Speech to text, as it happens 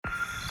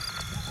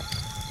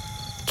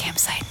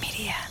Campsite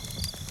Media.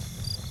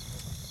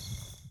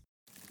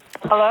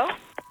 Hello?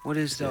 What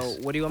is this? So,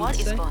 what do you want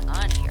me to say? What is going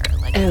on here?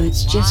 Like, Oh,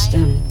 it's just,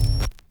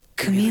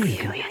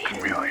 Chameleon.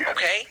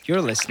 Okay. You're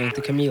listening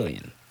to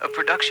Chameleon. A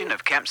production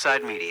of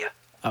Campside Media.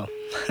 Oh.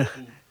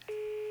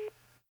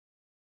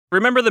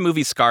 Remember the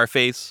movie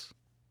Scarface?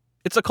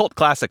 It's a cult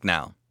classic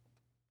now.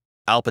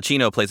 Al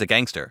Pacino plays a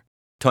gangster,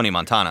 Tony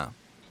Montana.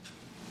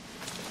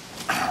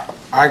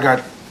 I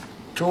got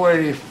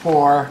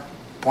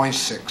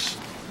 284.6.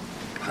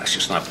 That's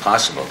just not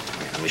possible.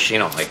 The machine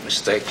don't make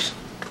mistakes.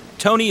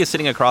 Tony is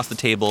sitting across the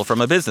table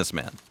from a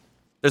businessman.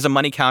 There's a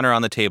money counter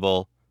on the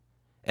table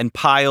and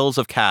piles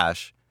of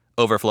cash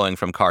overflowing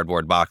from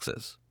cardboard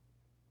boxes.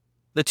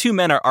 The two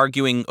men are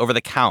arguing over the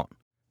count,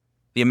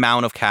 the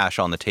amount of cash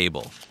on the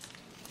table.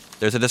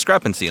 There's a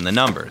discrepancy in the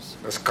numbers.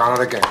 Let's count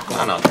it again.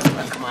 No,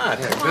 come on.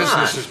 Yeah, come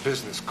business on. is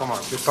business. Come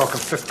on, you're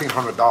talking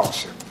 $1,500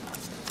 here.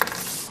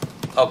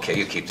 Okay,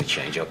 you keep the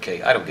change,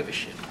 okay? I don't give a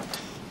shit.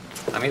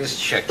 I mean, this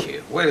check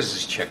here. Where does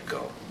this check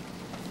go?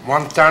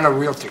 Montana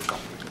Realty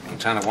Company.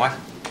 Montana what?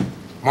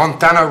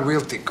 Montana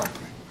Realty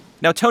Company.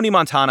 Now, Tony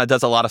Montana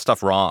does a lot of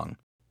stuff wrong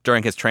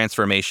during his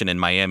transformation in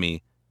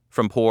Miami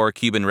from poor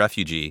Cuban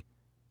refugee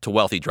to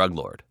wealthy drug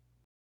lord.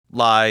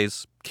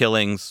 Lies,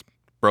 killings,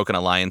 broken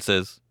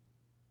alliances.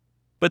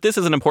 But this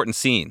is an important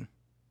scene.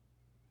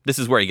 This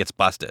is where he gets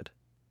busted.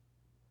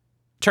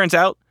 Turns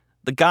out,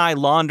 the guy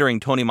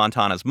laundering Tony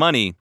Montana's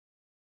money,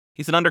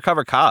 he's an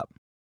undercover cop.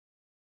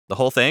 The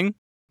whole thing?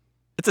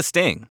 It's a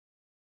sting.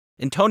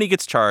 And Tony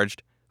gets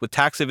charged with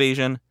tax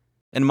evasion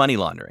and money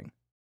laundering.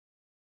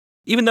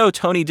 Even though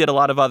Tony did a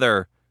lot of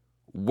other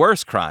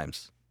worse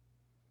crimes,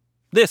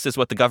 this is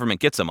what the government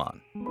gets him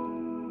on.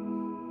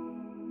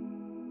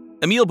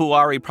 Emile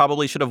Bouari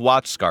probably should have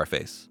watched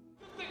Scarface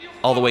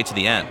all the way to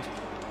the end.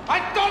 I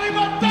told him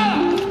about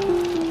that!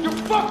 You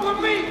fuck with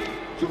me!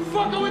 You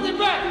fucking with your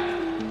back!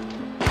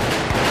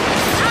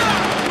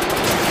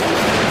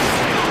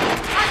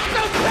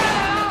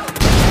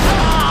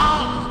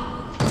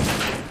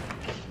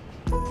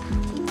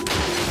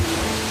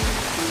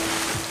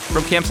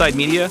 From Campside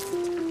Media,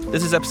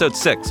 this is episode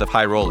 6 of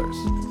High Rollers,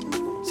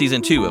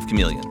 season 2 of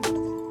Chameleon.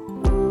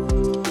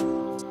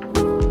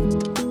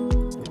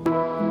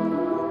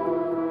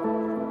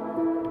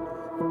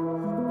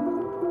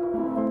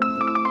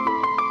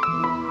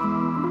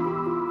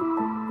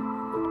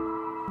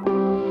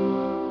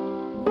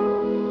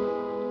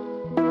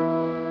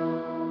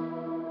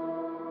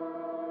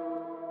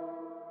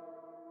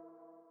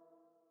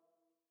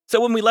 So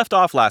when we left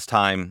off last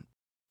time,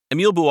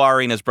 Emile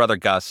Bouari and his brother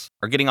Gus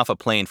are getting off a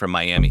plane from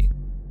Miami.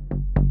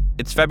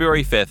 It's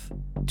February 5th,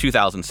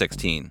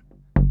 2016.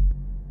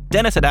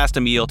 Dennis had asked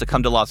Emile to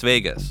come to Las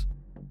Vegas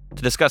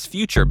to discuss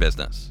future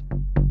business.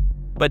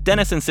 But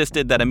Dennis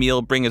insisted that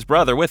Emile bring his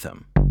brother with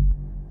him.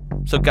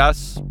 So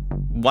Gus,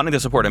 wanting to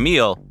support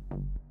Emile,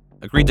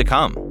 agreed to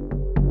come.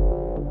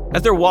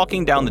 As they're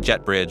walking down the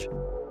jet bridge,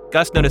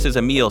 Gus notices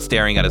Emile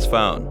staring at his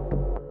phone.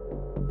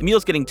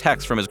 Emile's getting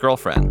texts from his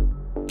girlfriend,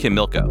 Kim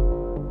Milko.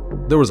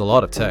 There was a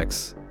lot of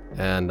texts.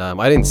 And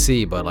I didn't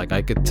see, but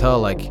I could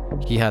tell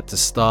he had to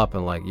stop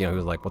and he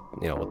was like,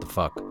 what the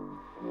fuck?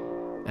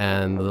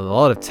 And a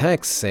lot of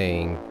texts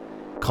saying,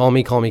 call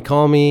me.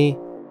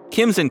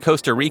 Kim's in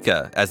Costa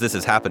Rica as this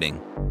is happening.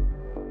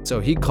 So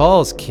he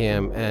calls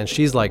Kim and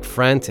she's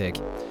frantic.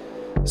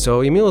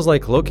 So Emile was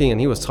looking and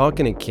he was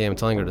talking to Kim,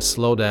 telling her to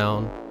slow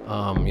down.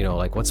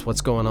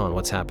 What's going on?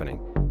 What's happening?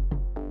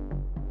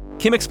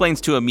 Kim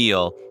explains to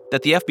Emile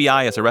that the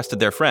FBI has arrested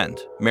their friend,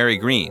 Mary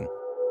Green,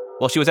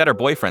 while she was at her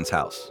boyfriend's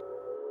house,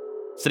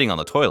 sitting on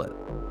the toilet.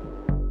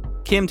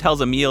 Kim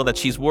tells Emile that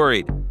she's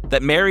worried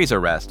that Mary's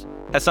arrest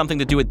has something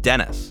to do with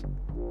Dennis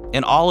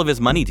and all of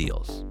his money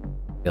deals.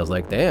 I was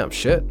like, damn,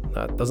 shit,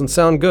 that doesn't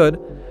sound good.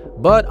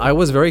 But I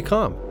was very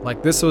calm. I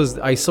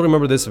still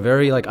remember this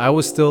I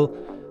was still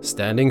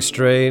standing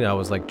straight. I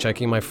was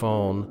checking my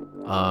phone,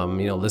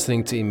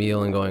 listening to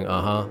Emile and going,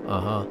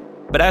 uh-huh.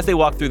 But as they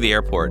walk through the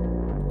airport,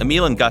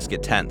 Emile and Gus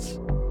get tense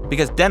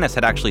because Dennis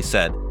had actually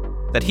said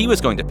that he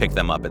was going to pick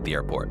them up at the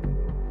airport.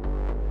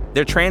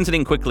 They're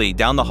transiting quickly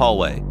down the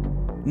hallway,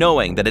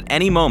 knowing that at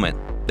any moment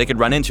they could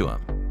run into him.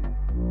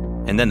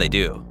 And then they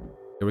do.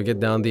 We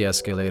get down the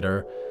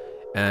escalator,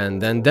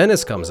 and then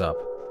Dennis comes up.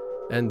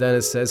 And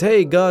Dennis says,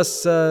 hey,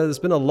 Gus, it's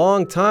been a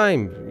long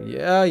time.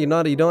 Yeah, you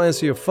don't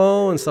answer your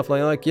phone and stuff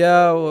like that.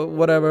 Yeah,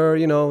 whatever,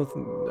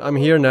 I'm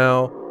here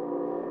now.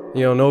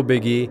 No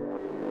biggie.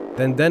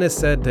 Then Dennis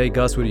said, hey,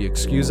 Gus, would you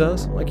excuse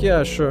us? I'm like,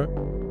 yeah, sure.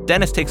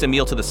 Dennis takes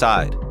Emile to the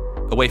side,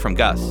 away from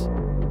Gus,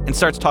 and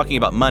starts talking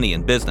about money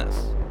and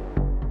business.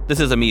 This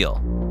is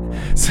Emile.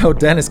 So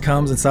Dennis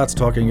comes and starts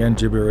talking again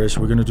gibberish.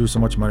 We're going to do so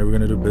much money. We're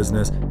going to do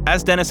business.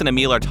 As Dennis and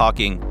Emile are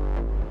talking,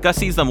 Gus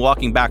sees them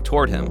walking back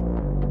toward him,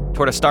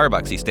 toward a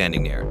Starbucks he's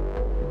standing near.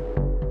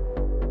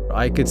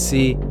 I could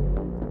see,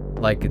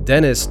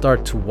 Dennis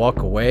start to walk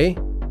away.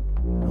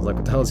 I was like,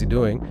 what the hell is he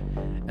doing?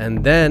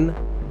 And then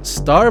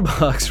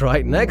Starbucks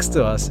right next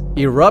to us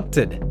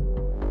erupted.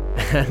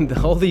 And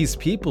all these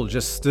people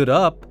just stood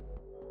up.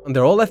 And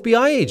they're all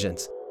FBI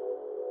agents.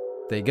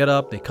 They get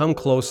up, they come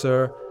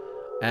closer,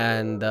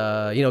 and,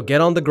 get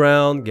on the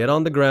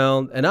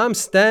ground. And I'm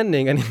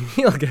standing, and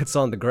Emil gets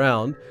on the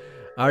ground.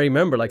 I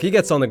remember, like, he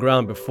gets on the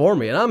ground before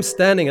me, and I'm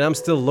standing, and I'm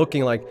still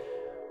looking like,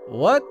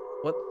 what?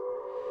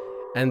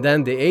 And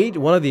then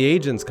one of the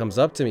agents comes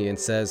up to me and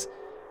says,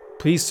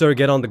 "Please, sir,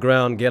 get on the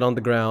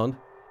ground.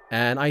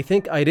 And I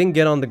think I didn't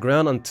get on the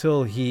ground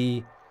until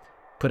he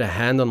put a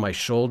hand on my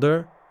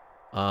shoulder.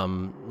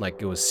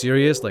 Like it was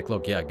serious, like,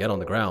 look, yeah, get on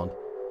the ground.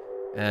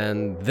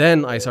 And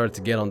then I started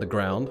to get on the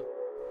ground.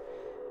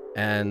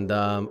 And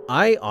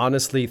I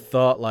honestly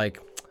thought, like,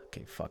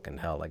 okay, fucking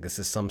hell, like, this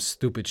is some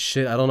stupid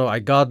shit. I don't know.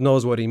 God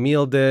knows what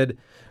Emil did.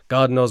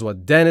 God knows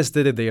what Dennis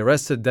did. They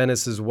arrested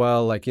Dennis as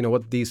well. Like,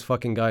 what these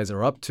fucking guys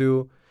are up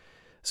to.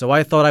 So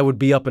I thought I would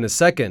be up in a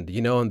second,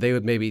 and they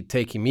would maybe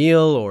take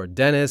Emil or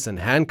Dennis and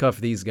handcuff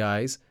these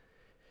guys.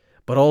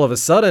 But all of a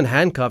sudden,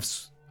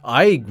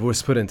 I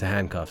was put into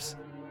handcuffs.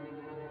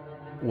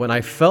 When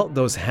I felt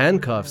those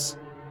handcuffs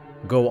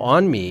go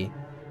on me,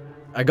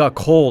 I got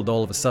cold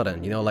all of a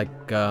sudden,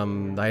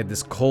 I had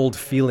this cold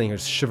feeling or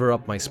shiver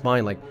up my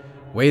spine, like,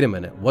 wait a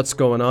minute, what's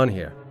going on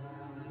here?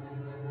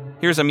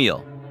 Here's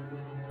Emil.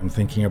 I'm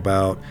thinking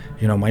about,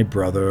 my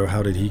brother,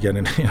 how did he get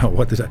in,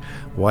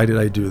 why did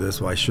I do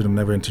this? Well, I should have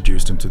never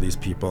introduced him to these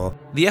people.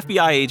 The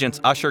FBI agents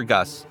usher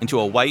Gus into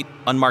a white,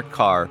 unmarked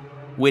car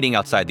waiting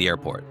outside the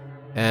airport.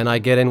 And I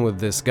get in with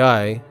this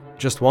guy,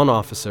 just one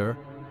officer,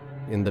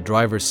 in the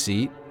driver's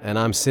seat, and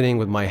I'm sitting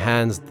with my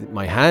hands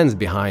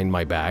behind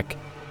my back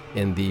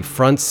in the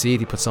front seat.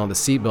 He puts on the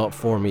seatbelt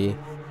for me,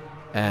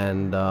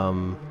 and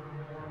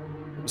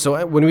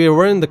so when we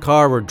were in the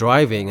car, we're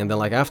driving, and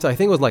then after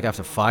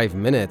 5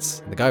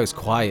 minutes, the guy was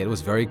quiet. It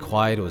was very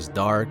quiet. It was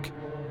dark.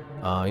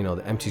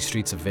 The empty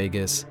streets of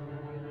Vegas.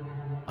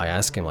 I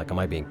asked him, like, am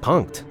I being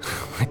punked?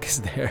 Like,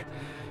 is there,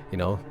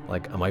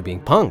 am I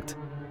being punked?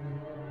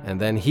 And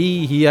then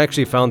he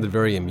actually found it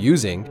very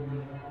amusing.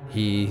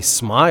 He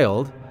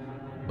smiled,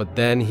 but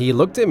then he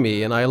looked at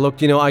me, and I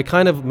looked,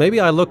 maybe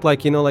I looked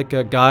like, like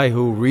a guy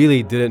who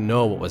really didn't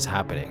know what was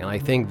happening. And I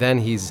think then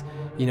he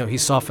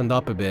softened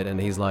up a bit, and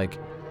he's like,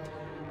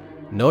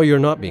 no, you're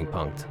not being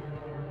punked.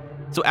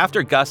 So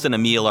after Gus and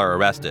Emil are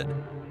arrested,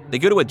 they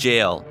go to a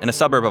jail in a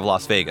suburb of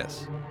Las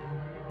Vegas.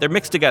 They're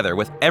mixed together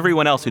with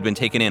everyone else who'd been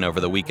taken in over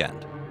the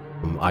weekend.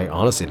 I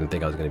honestly didn't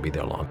think I was going to be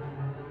there long.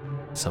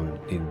 Some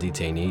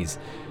detainees,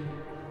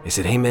 they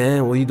said, hey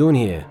man, what are you doing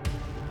here?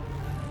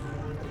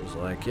 I was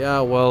like, yeah,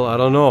 well, I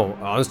don't know.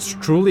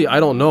 Truly, I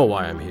don't know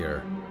why I'm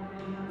here.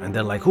 And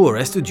they're like, who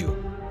arrested you?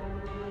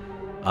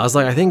 I was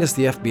like, I think it's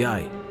the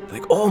FBI. They're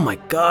like, oh my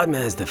God,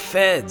 man, it's the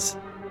feds.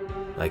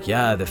 Like,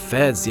 yeah, the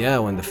feds, yeah,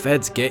 when the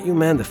feds get you,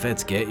 man, the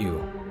feds get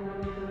you.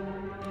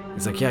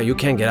 He's like, yeah, you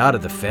can't get out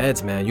of the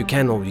feds, man. You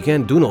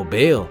can't do no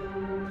bail.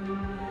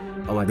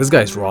 I'm like, this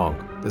guy's wrong.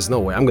 There's no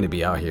way. I'm going to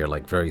be out here,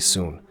 like, very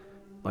soon.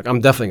 Like, I'm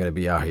definitely going to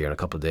be out here in a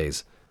couple of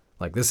days.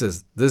 Like,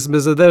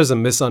 there's a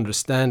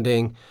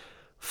misunderstanding.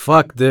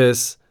 Fuck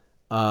this.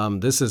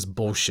 This is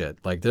bullshit.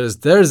 Like,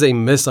 there's a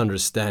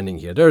misunderstanding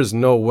here. There's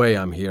no way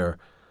I'm here,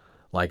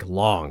 like,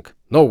 long.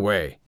 No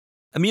way.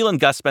 Emil and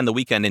Gus spend the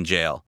weekend in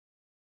jail.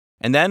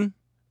 And then,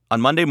 on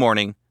Monday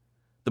morning,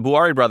 the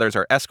Buari brothers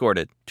are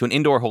escorted to an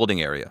indoor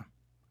holding area.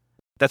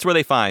 That's where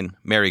they find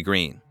Mary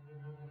Green.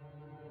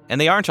 And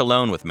they aren't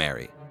alone with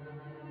Mary.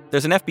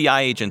 There's an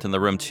FBI agent in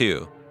the room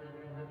too,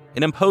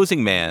 an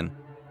imposing man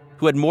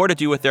who had more to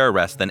do with their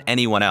arrest than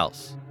anyone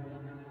else.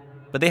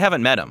 But they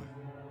haven't met him.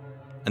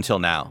 Until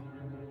now.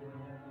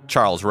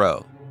 Charles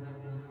Rowe.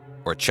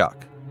 Or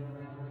Chuck.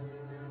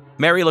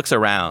 Mary looks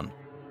around,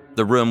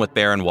 the room with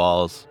barren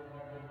walls,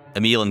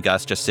 Emil and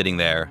Gus just sitting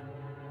there,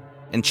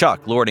 and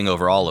Chuck lording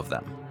over all of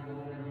them.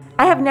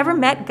 I have never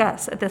met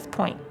Gus at this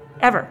point,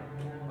 ever.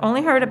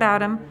 Only heard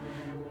about him,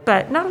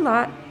 but not a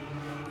lot.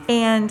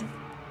 And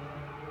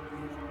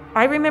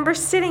I remember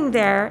sitting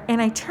there,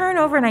 and I turn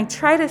over and I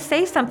try to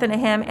say something to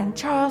him, and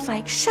Charles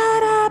like,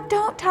 shut up,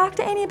 don't talk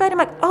to anybody. I'm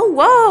like, oh,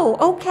 whoa,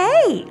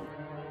 okay.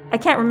 I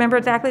can't remember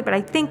exactly, but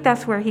I think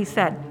that's where he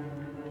said.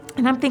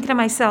 And I'm thinking to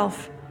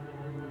myself,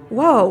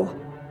 whoa,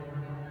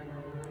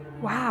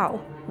 wow.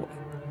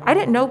 I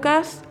didn't know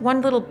Gus,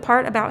 one little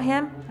part about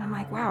him. I'm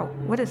like, wow,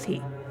 what is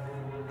he?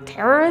 A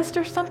terrorist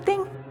or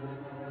something?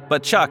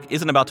 But Chuck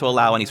isn't about to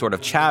allow any sort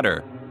of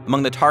chatter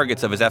among the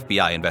targets of his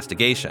FBI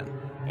investigation.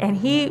 And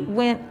he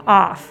went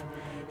off.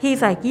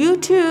 He's like, you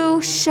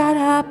two, shut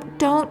up,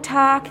 don't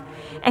talk.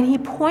 And he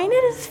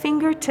pointed his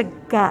finger to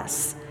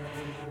Gus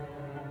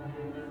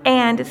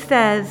and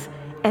says,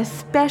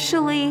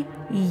 especially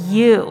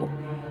you.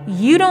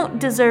 You don't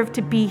deserve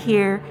to be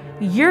here.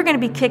 You're going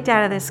to be kicked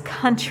out of this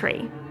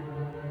country.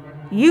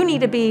 You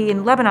need to be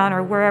in Lebanon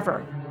or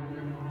wherever.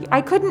 I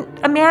couldn't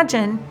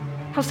imagine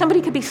how somebody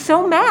could be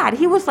so mad.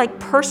 He was like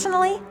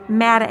personally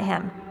mad at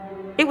him.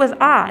 It was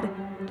odd,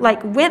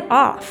 like went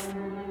off.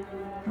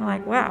 I'm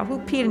like, wow, who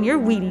peed in your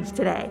Wheaties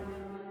today?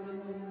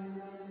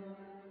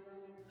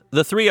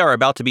 The three are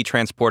about to be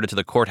transported to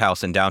the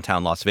courthouse in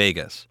downtown Las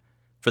Vegas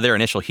for their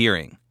initial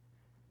hearing.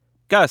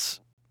 Gus,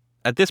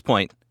 at this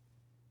point,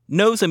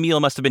 knows Emil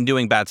must have been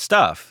doing bad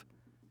stuff,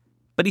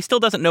 but he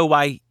still doesn't know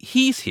why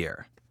he's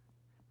here.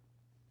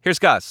 Here's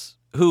Gus,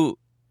 who,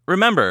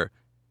 remember,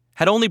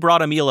 had only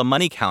brought Emil a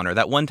money counter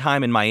that one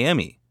time in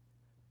Miami.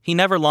 He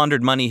never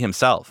laundered money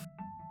himself.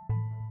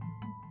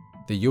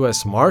 The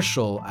U.S.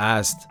 Marshal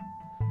asked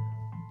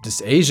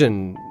this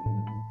Asian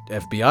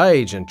FBI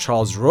agent,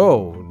 Charles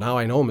Rowe, now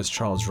I know him as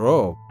Charles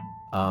Rowe,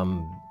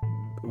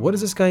 what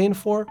is this guy in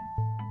for?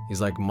 He's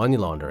like, money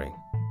laundering.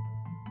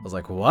 I was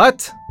like,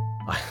 what?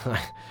 I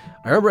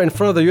remember in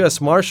front of the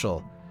U.S.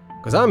 Marshal,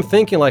 because I'm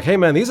thinking like, hey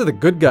man, these are the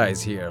good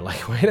guys here.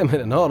 Like, wait a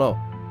minute, no.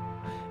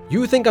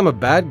 You think I'm a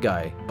bad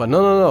guy, but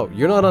no,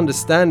 you're not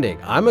understanding.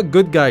 I'm a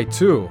good guy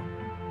too.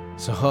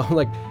 So I'm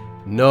like,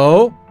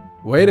 no,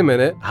 wait a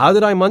minute, how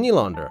did I money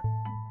launder?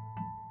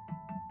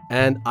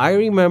 And I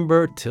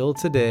remember till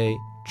today,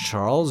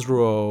 Charles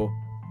Rowe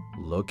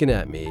looking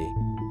at me,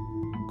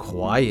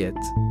 quiet,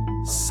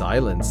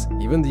 silence,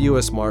 even the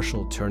U.S.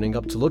 Marshal turning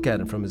up to look at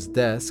him from his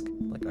desk,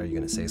 like, are you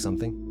going to say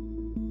something?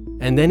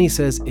 And then he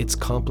says, it's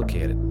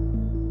complicated.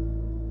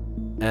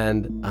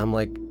 And I'm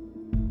like,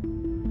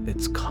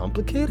 it's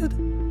complicated?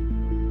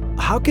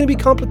 How can it be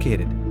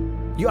complicated?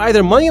 You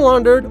either money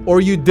laundered or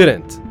you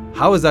didn't.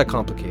 How is that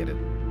complicated?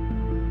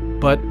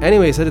 But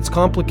anyway, he said it's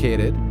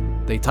complicated.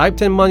 They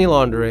typed in money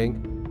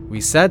laundering.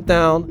 We sat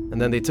down,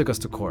 and then they took us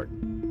to court.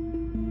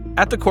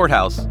 At the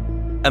courthouse,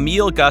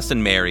 Emil, Gus,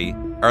 and Mary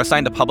are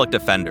assigned to public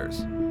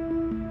defenders.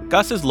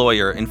 Gus's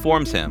lawyer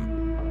informs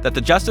him that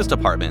the Justice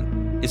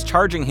Department is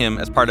charging him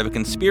as part of a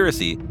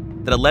conspiracy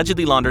that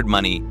allegedly laundered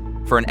money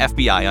for an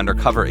FBI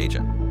undercover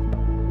agent.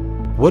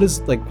 What's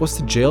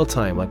the jail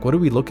time? Like, what are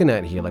we looking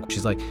at here? Like,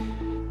 she's like,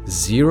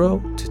 0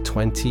 to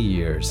 20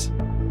 years.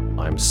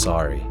 I'm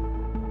sorry.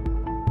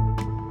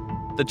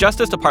 The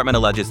Justice Department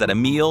alleges that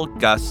Emil,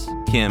 Gus,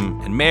 Kim,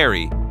 and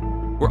Mary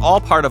were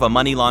all part of a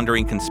money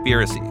laundering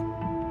conspiracy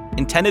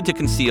intended to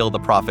conceal the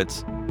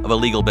profits of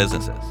illegal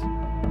businesses.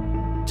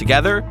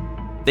 Together,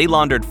 they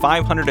laundered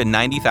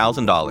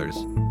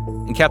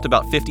 $590,000 and kept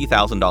about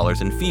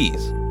 $50,000 in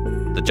fees,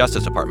 the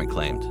Justice Department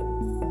claimed.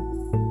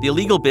 The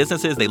illegal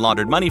businesses they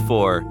laundered money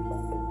for,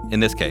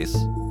 in this case,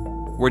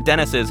 were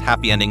Dennis's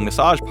happy ending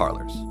massage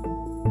parlors,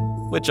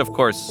 which of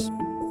course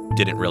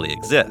didn't really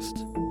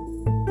exist.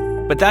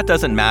 But that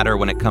doesn't matter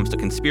when it comes to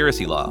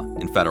conspiracy law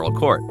in federal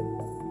court.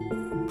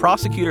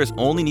 Prosecutors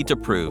only need to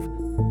prove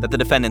that the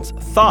defendants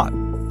thought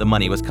the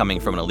money was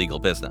coming from an illegal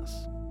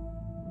business.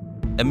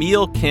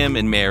 Emil, Kim,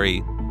 and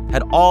Mary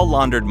had all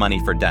laundered money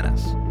for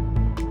Dennis.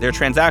 Their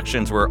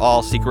transactions were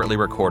all secretly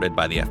recorded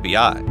by the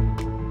FBI.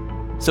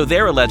 So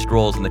their alleged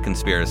roles in the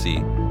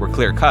conspiracy were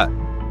clear-cut.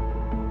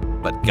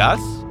 But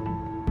Gus?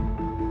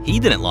 He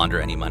didn't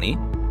launder any money.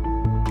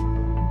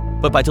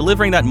 But by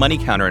delivering that money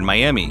counter in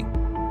Miami,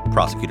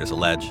 prosecutors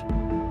allege,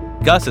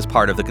 Gus is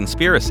part of the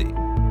conspiracy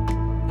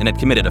and had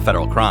committed a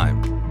federal crime.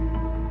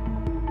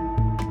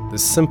 The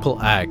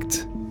simple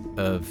act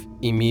of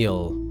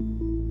Emil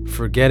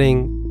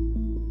forgetting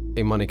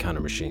a money counter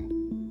machine.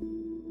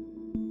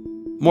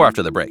 More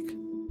after the break.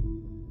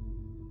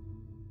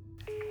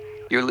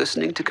 You're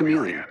listening to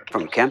Chameleon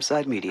from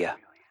Campside Media.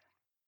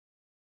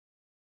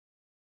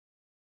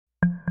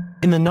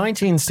 In the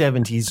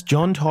 1970s,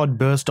 John Todd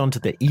burst onto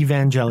the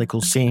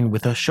evangelical scene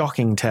with a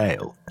shocking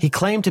tale. He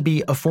claimed to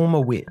be a former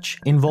witch,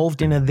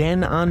 involved in a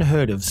then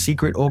unheard-of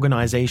secret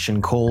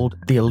organization called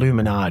the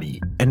Illuminati,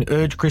 and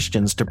urged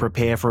Christians to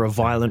prepare for a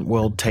violent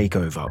world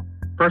takeover.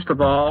 First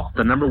of all,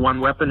 the number one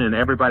weapon in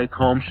everybody's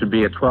home should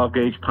be a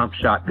 12-gauge pump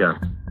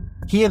shotgun.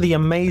 Hear the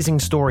amazing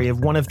story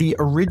of one of the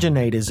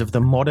originators of the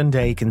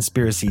modern-day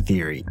conspiracy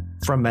theory.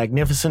 From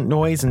Magnificent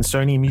Noise and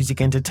Sony Music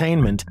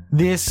Entertainment,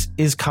 this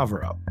is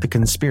Cover Up, the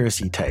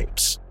conspiracy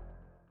tapes.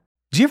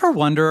 Do you ever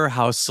wonder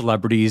how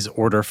celebrities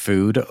order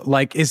food?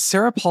 Like, is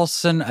Sarah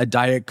Paulson a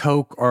Diet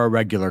Coke or a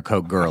regular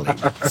Coke girlie?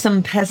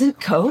 Some peasant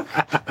Coke?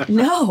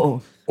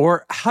 No.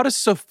 Or how does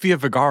Sofia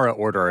Vergara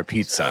order a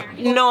pizza?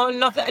 No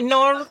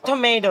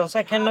tomatoes.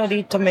 I cannot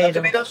eat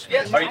tomatoes.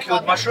 Yes. Are you cool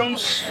with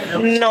mushrooms?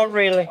 Not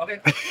really.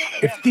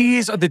 If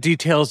these are the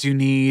details you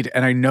need,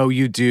 and I know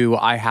you do,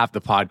 I have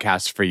the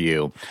podcast for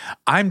you.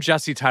 I'm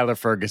Jesse Tyler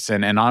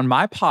Ferguson, and on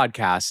my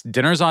podcast,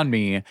 Dinners on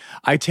Me,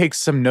 I take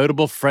some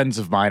notable friends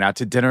of mine out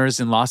to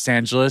dinners in Los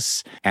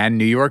Angeles and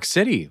New York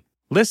City.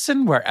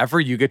 Listen wherever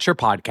you get your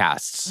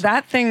podcasts.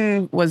 That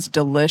thing was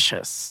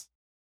delicious.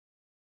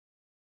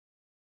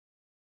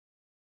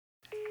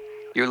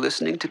 You're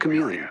listening to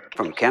Chameleon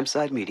from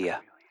Campside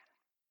Media.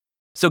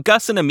 So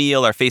Gus and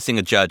Emil are facing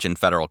a judge in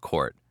federal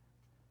court.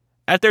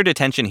 At their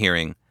detention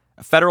hearing,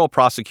 a federal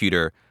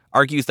prosecutor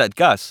argues that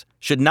Gus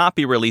should not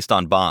be released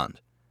on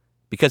bond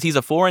because he's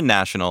a foreign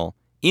national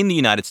in the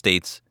United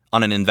States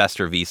on an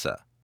investor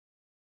visa.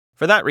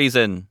 For that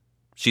reason,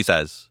 she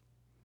says,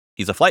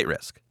 he's a flight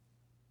risk.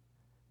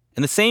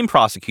 And the same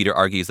prosecutor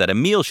argues that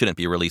Emil shouldn't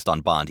be released on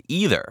bond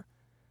either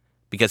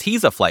because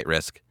he's a flight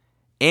risk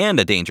and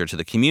a danger to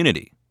the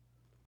community.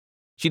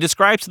 She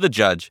describes to the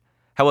judge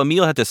how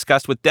Emil had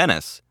discussed with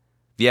Dennis,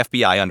 the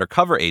FBI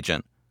undercover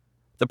agent,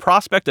 the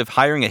prospect of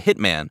hiring a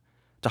hitman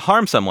to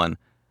harm someone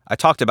I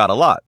talked about a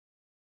lot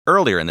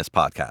earlier in this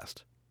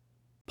podcast,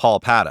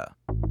 Paul Pata.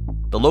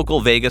 the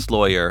local Vegas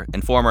lawyer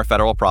and former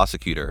federal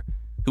prosecutor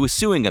who was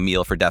suing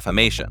Emil for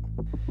defamation.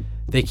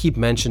 They keep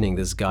mentioning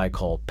this guy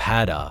called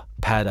Pada.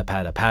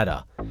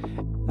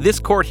 This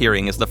court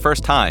hearing is the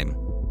first time,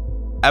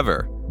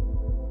 ever,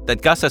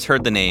 that Gus has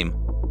heard the name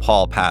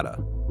Paul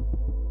Pada.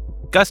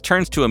 Gus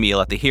turns to Emil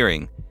at the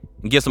hearing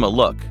and gives him a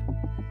look.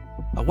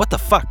 A what the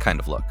fuck kind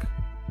of look.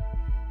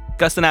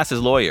 Gus then asks his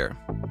lawyer,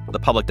 the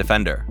public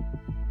defender,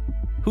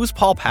 "Who's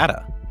Paul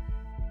Pada?"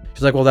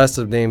 She's like, well, that's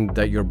the name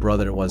that your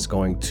brother was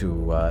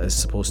is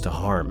supposed to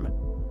harm.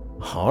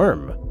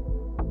 Harm?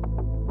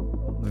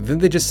 Didn't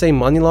they just say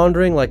money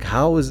laundering? What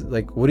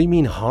do you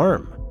mean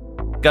harm?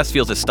 Gus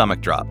feels his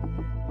stomach drop.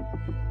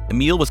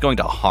 Emil was going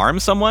to harm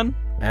someone?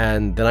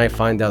 And then I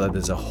find out that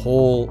there's a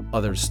whole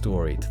other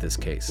story to this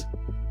case.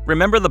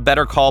 Remember the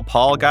Better Call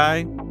Paul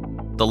guy?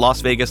 The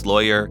Las Vegas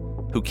lawyer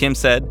who Kim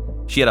said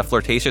she had a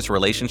flirtatious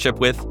relationship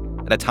with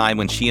at a time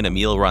when she and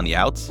Emil were on the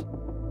outs?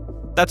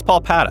 That's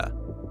Paul Pada.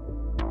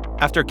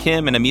 After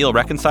Kim and Emil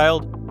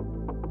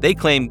reconciled, they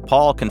claim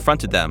Paul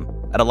confronted them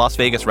at a Las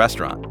Vegas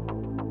restaurant,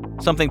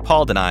 something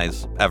Paul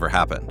denies ever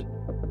happened.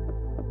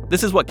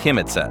 This is what Kim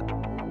had said.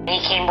 He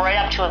came right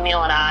up to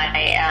Emil and I,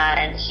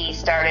 and he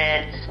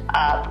started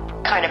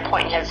kind of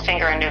pointing his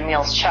finger into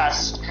Emil's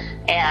chest,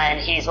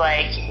 and he's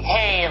like,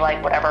 hey,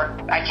 whatever,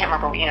 I can't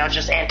remember,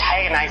 just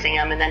antagonizing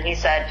him, and then he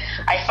said,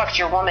 I fucked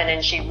your woman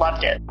and she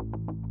loved it.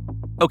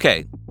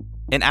 Okay,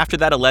 and after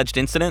that alleged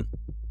incident,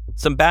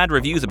 some bad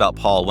reviews about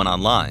Paul went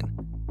online,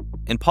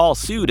 and Paul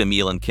sued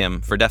Emil and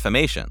Kim for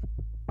defamation.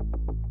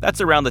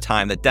 That's around the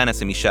time that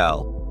Dennis and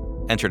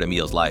Michelle entered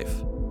Emil's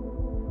life.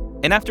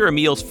 And after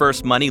Emil's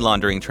first money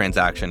laundering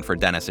transaction for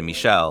Dennis and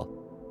Michelle,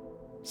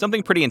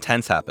 something pretty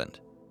intense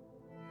happened.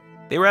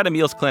 They were at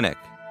Emil's clinic,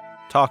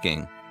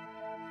 talking,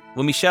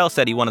 when Michelle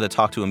said he wanted to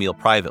talk to Emil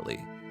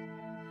privately.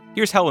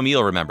 Here's how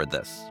Emil remembered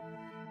this.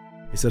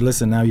 He said,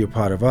 listen, now you're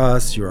part of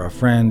us, you're our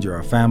friend, you're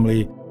our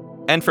family.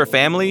 And for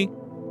family,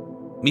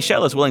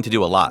 Michelle is willing to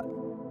do a lot.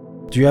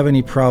 Do you have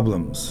any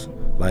problems?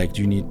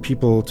 Do you need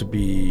people to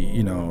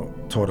be,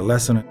 taught a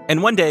lesson?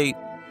 And one day,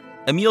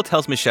 Emil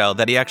tells Michelle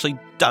that he actually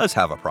does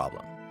have a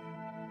problem.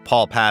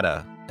 Paul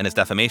Pada and his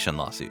defamation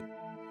lawsuit.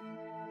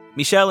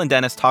 Michelle and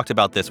Dennis talked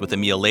about this with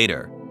Emil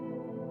later,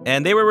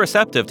 and they were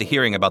receptive to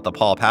hearing about the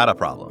Paul Pada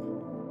problem.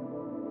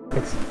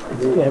 It's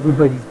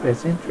everybody's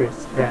best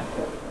interest that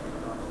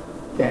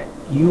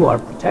you are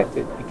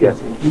protected,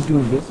 because you're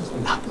doing business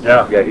with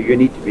us. Yeah, you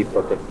need to be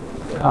protected.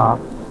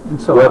 And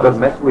so whoever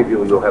met with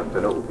you, you have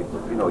to know,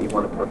 because you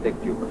want to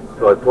protect you.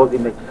 So I told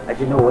him, I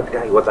didn't know what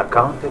guy, he was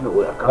accountant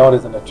or accountant. No,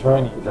 there's an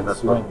attorney. He's an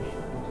attorney.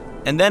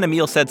 And then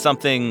Emil said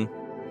something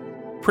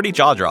pretty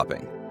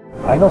jaw-dropping.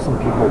 I know some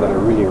people that are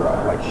really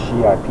wrong, like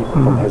Shia people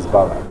from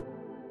Hezbollah.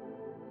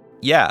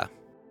 Yeah,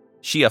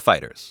 Shia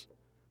fighters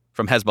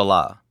from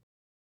Hezbollah.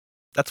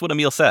 That's what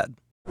Emil said.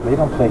 They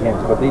don't play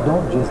games, but they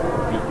don't just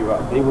beat you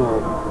up. They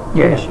will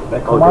finish you.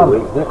 They're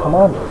commandos. They're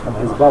commandos from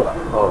Hezbollah.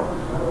 Oh.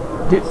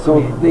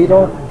 So they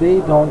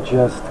don't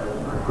just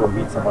go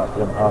beat someone, put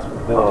them in the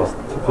hospital. They'll just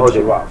finish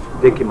you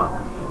off. Take him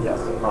out. Yes.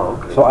 Oh,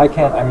 okay. So I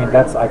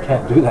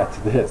can't do that to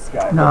this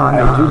guy.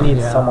 I do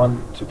need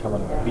someone to come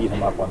and beat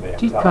him up one day.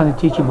 Kind of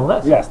teach him a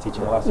lesson. Yes, teach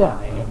him a lesson.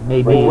 Yeah.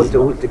 Maybe. Who's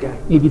the guy?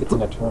 Maybe it's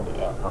an attorney.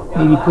 Yeah.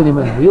 Maybe put him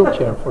in a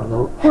wheelchair for a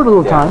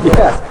little time.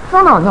 Yes.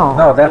 No.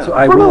 No, that's what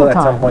I will at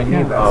some point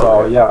need that.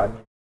 So yeah.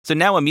 So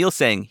now Emil's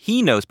saying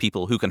he knows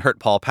people who can hurt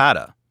Paul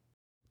Pada.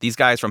 These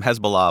guys from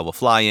Hezbollah will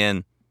fly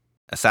in,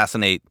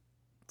 assassinate,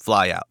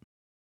 fly out.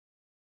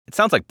 It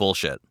sounds like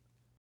bullshit.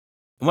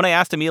 And when I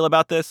asked Emil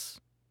about this,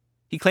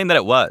 he claimed that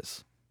it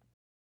was.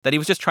 That he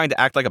was just trying to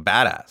act like a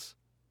badass.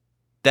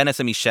 Dennis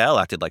and Michelle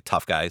acted like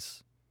tough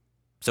guys.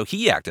 So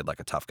he acted like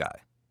a tough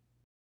guy.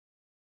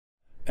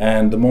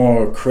 And the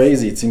more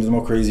crazy, it seems the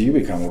more crazy you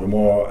become, or the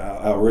more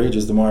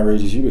outrageous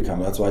you become.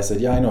 That's why I said,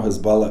 yeah, I know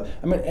Hezbollah.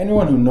 I mean,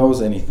 anyone who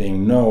knows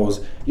anything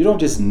knows you don't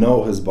just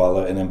know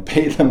Hezbollah and then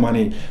pay them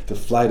money to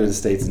fly to the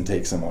States and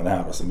take someone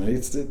out or something.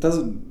 It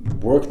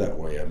doesn't work that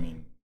way, I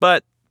mean.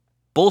 But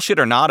bullshit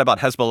or not about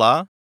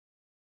Hezbollah,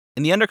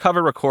 in the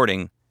undercover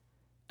recording,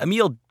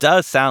 Emil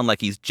does sound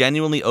like he's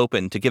genuinely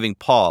open to giving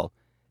Paul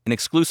an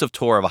exclusive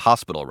tour of a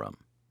hospital room.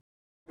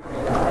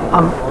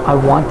 I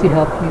want to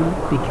help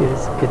you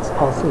because it's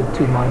also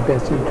to my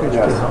best interest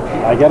to help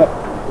you. I get it.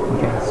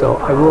 Okay, so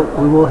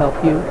we will help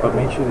you. But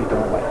make sure they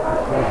don't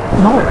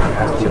No.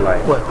 Has to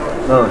What?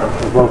 No.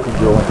 Broken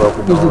jaw and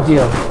broken Here's nose. the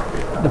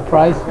deal. The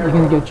price you're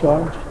going to get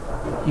charged,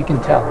 you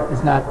can tell,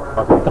 is not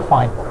the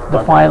final.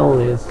 The final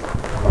is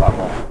a lot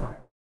more.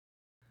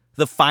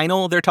 The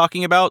final they're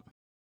talking about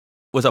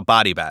was a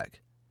body bag,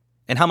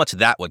 and how much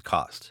that would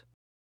cost.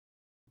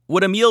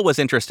 What Emil was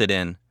interested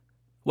in,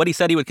 what he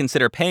said he would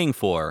consider paying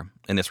for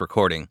in this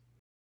recording,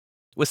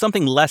 was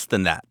something less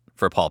than that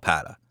for Paul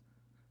Pada.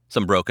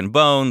 Some broken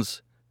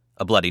bones,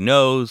 a bloody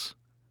nose,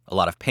 a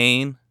lot of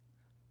pain,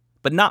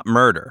 but not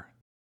murder.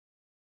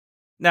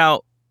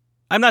 Now,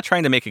 I'm not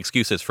trying to make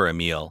excuses for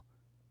Emil.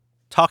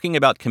 Talking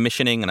about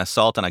commissioning an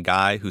assault on a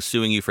guy who's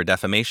suing you for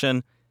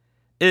defamation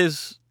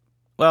is,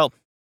 well,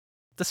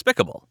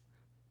 despicable.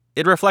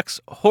 It reflects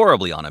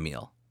horribly on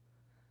Emil.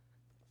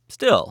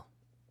 Still,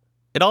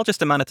 it all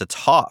just amounted to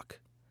talk.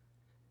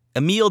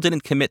 Emil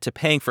didn't commit to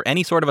paying for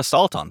any sort of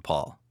assault on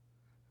Paul.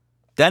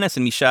 Dennis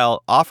and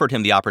Michelle offered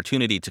him the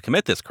opportunity to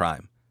commit this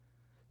crime,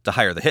 to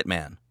hire the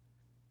hitman.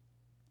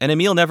 And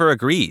Emil never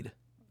agreed.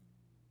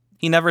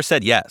 He never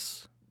said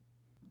yes.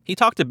 He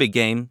talked a big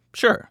game,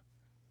 sure,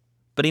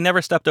 but he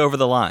never stepped over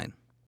the line.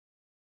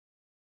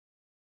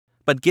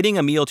 But getting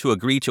Emil to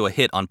agree to a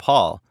hit on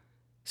Paul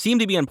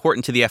seemed to be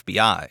important to the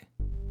FBI.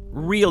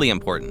 Really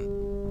important.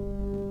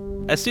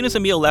 As soon as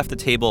Emil left the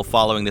table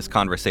following this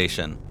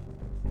conversation,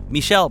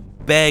 Michelle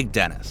begged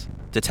Dennis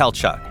to tell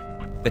Chuck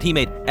that he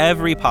made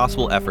every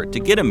possible effort to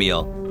get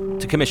Emil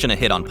to commission a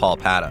hit on Paul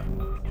Pata.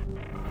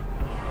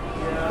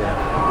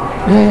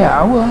 Yeah,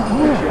 I will.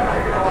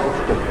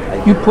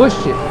 You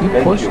pushed it.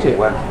 You pushed it.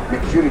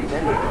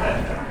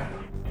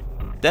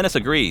 Dennis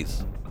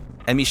agrees,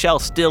 and Michelle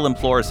still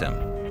implores him.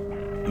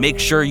 Make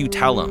sure you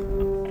tell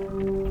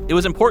him. It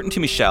was important to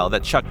Michelle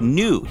that Chuck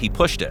knew he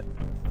pushed it.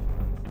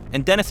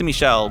 And Dennis and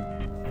Michelle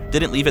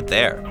didn't leave it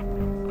there.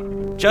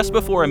 Just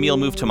before Emil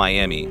moved to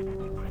Miami,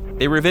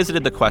 they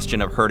revisited the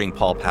question of hurting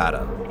Paul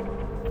Pata.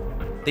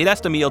 They'd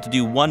asked Emil to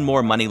do one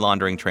more money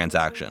laundering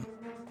transaction.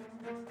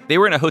 They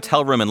were in a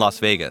hotel room in Las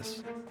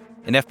Vegas,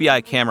 an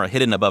FBI camera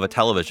hidden above a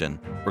television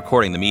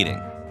recording the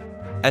meeting,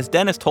 as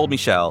Dennis told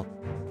Michelle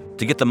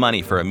to get the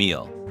money for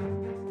Emil.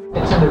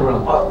 It's in the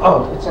room.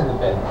 Oh, it's in the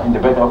bed. In the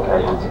bed,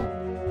 okay.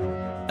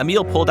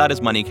 Emil pulled out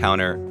his money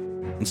counter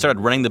and started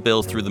running the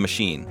bills through the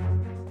machine,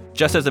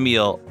 just as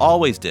Emil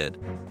always did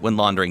when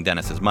laundering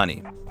Dennis's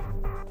money.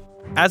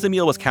 As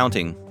Emil was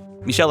counting,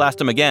 Michelle asked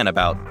him again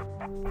about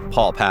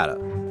Paul Pata.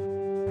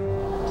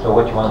 So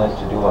what you want us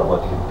to do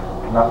about him?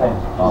 Nothing.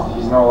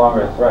 He's no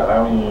longer a threat. I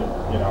only,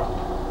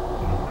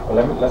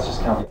 well, let's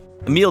just count.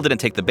 Emil didn't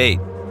take the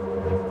bait,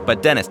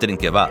 but Dennis didn't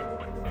give up.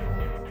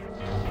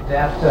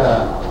 That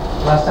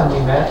last time we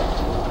met,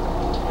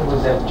 it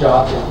was that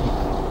job that you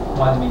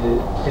wanted me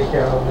to take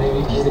care of,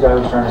 maybe. He's the guy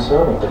who's trying to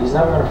serve me, but he's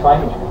never going to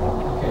find me.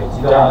 Okay,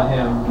 you don't want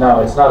him.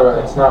 No, it's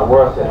not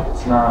worth it.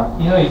 It's not.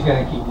 You know he's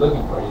going to keep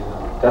looking for you,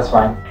 though. That's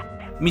fine.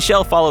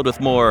 Michelle followed with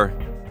more,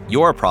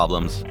 your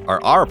problems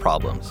are our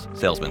problems,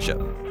 salesmanship.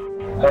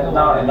 But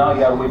now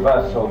you are with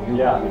us, so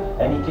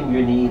anything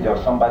you need or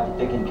somebody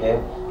taking care,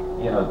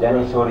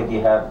 Dennis already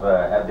have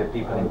the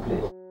people in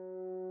place.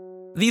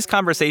 These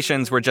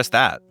conversations were just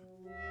that.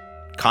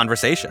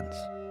 Conversations.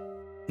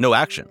 No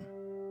action.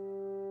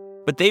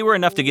 But they were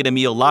enough to get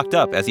Emil locked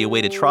up as he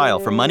awaited trial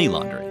for money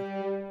laundering.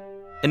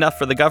 Enough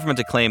for the government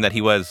to claim that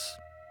he was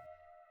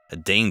a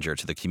danger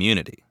to the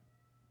community.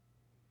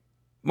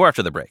 More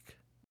after the break.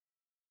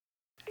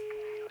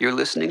 You're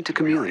listening to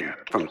Chameleon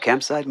from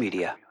Campside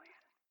Media.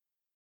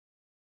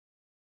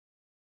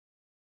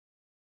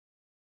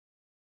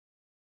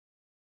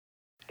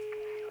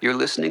 You're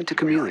listening to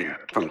Chameleon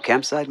from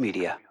Campside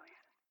Media.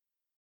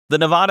 The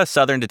Nevada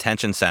Southern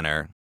Detention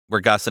Center, where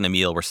Gus and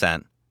Emil were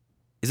sent,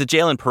 is a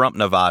jail in Pahrump,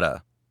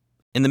 Nevada,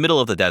 in the middle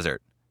of the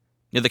desert,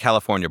 near the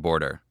California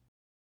border.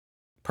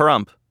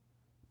 Pahrump,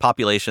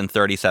 population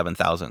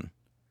 37,000,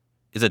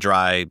 is a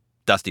dry,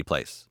 dusty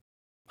place,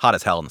 hot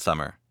as hell in the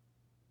summer,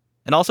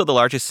 and also the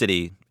largest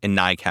city in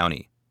Nye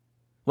County,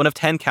 one of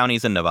 10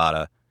 counties in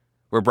Nevada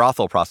where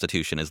brothel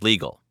prostitution is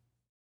legal.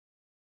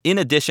 In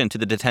addition to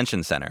the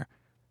detention center,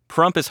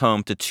 Pahrump is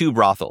home to 2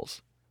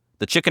 brothels,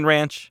 the Chicken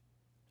Ranch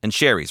and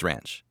Sherry's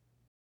Ranch.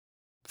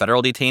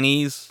 Federal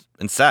detainees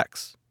and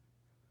sex.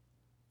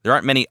 There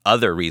aren't many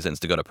other reasons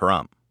to go to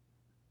Pahrump.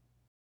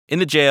 In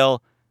the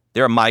jail,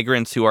 there are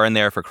migrants who are in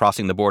there for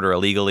crossing the border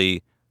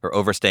illegally or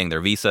overstaying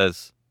their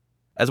visas,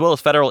 as well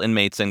as federal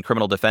inmates and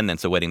criminal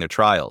defendants awaiting their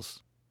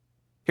trials.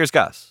 Here's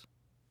Gus.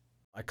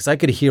 Because I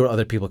could hear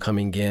other people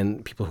coming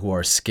in, people who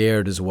are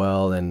scared as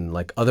well, and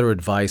like other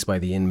advice by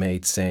the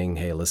inmates saying,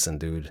 hey, listen,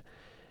 dude,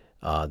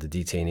 the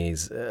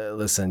detainees,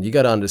 listen, you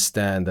got to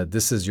understand that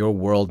this is your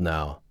world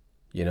now.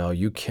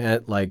 You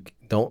can't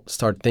don't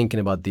start thinking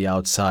about the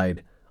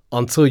outside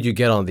until you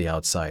get on the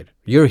outside.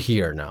 You're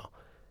here now.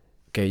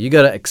 Okay, you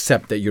got to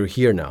accept that you're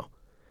here now.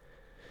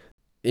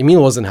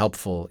 Emil wasn't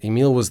helpful.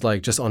 Emil was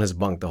just on his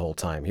bunk the whole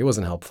time. He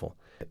wasn't helpful.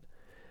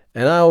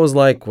 And I was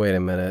like, wait a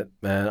minute,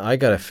 man, I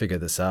got to figure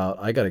this out.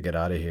 I got to get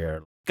out of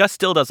here. Gus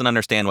still doesn't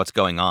understand what's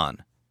going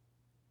on.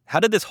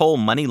 How did this whole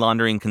money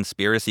laundering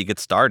conspiracy get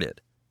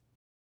started?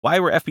 Why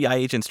were FBI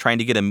agents trying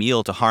to get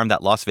Emil to harm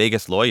that Las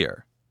Vegas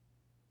lawyer?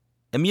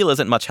 Emil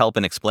isn't much help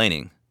in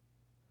explaining.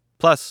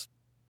 Plus,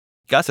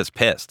 Gus is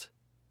pissed.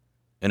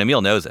 And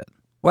Emil knows it.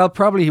 Well,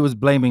 probably he was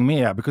blaming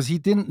me because he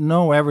didn't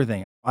know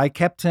everything. I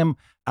kept him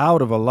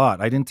out of a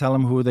lot. I didn't tell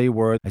him who they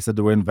were. I said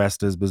they were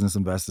investors, business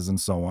investors, and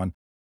so on.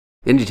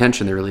 In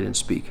detention, they really didn't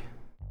speak.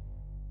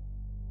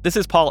 This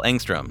is Paul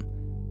Engstrom,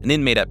 an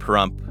inmate at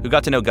Pahrump who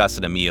got to know Gus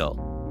and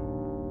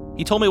Emil.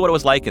 He told me what it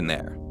was like in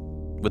there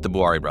with the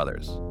Bouari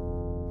brothers.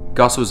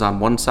 Gus was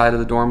on one side of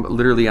the dorm,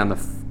 literally on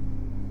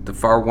the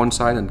far one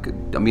side,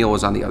 and Emil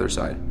was on the other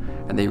side.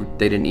 And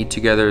they didn't eat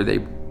together. They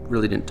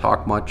really didn't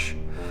talk much.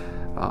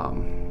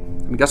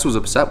 Gus was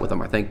upset with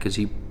him, I think, because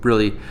he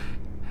really,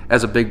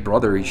 as a big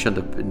brother, he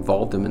shouldn't have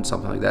involved him in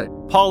something like that.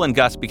 Paul and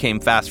Gus became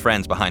fast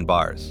friends behind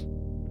bars.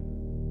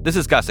 This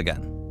is Gus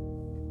again.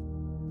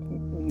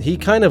 He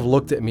kind of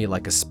looked at me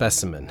like a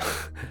specimen.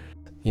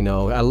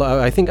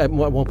 I think at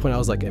one point I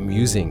was like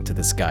amusing to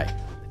this guy.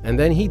 And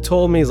then he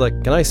told me, he's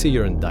like, can I see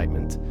your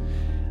indictment?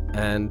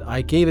 And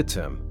I gave it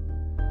to him.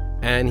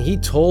 And he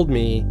told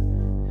me,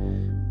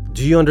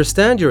 do you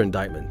understand your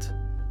indictment?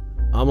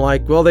 I'm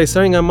like, well, they're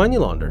saying I'm money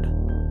laundered.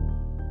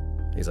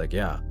 He's like,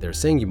 yeah, they're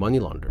saying you money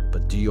laundered,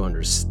 but do you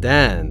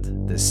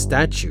understand the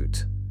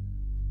statute?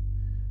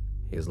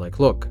 He's like,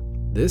 look,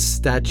 this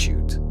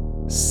statute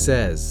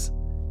says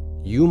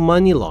you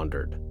money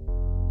laundered,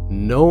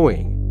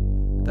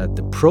 knowing that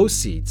the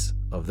proceeds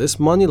of this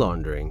money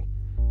laundering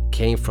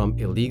came from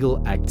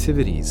illegal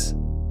activities,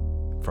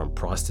 from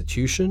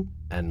prostitution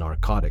and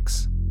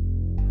narcotics.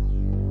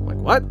 I'm like,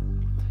 what?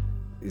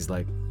 He's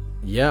like,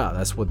 yeah,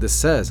 that's what this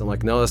says. I'm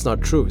like, no, that's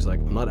not true. He's like,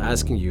 I'm not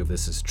asking you if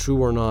this is true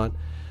or not.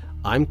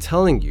 I'm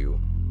telling you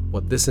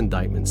what this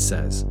indictment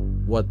says.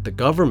 What the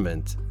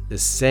government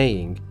is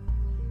saying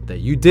that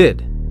you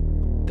did,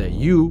 that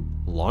you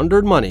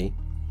laundered money,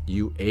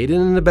 you aided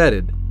and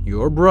abetted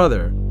your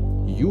brother,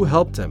 you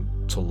helped him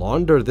to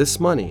launder this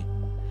money,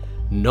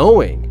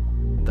 knowing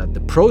that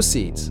the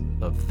proceeds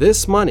of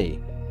this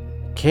money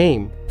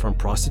came from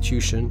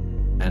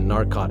prostitution and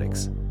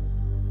narcotics.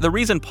 The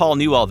reason Paul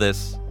knew all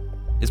this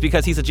is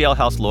because he's a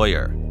jailhouse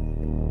lawyer.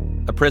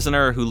 A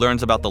prisoner who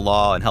learns about the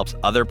law and helps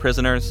other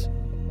prisoners.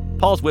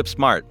 Paul's whip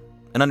smart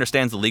and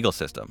understands the legal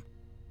system.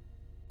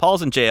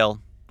 Paul's in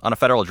jail on a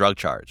federal drug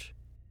charge.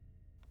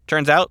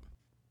 Turns out,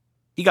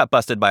 he got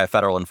busted by a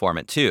federal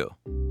informant too.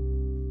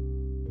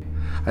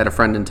 I had a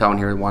friend in town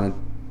here who wanted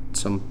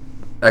some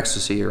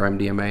ecstasy or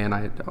MDMA,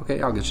 and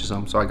okay, I'll get you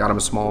some. So I got him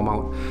a small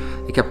amount.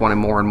 He kept wanting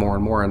more and more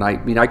and more, and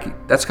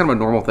that's kind of a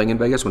normal thing in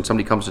Vegas when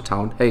somebody comes to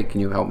town. Hey,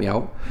 can you help me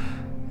out?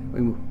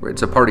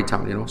 It's a party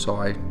town, so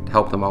I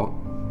helped them out.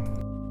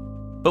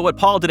 But what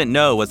Paul didn't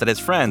know was that his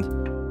friend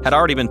had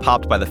already been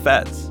popped by the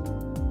feds,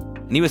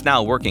 and he was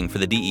now working for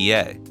the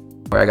DEA.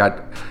 I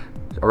got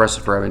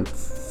arrested for having,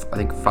 I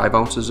think, 5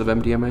 ounces of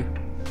MDMA.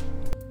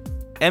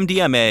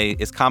 MDMA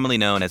is commonly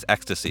known as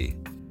ecstasy,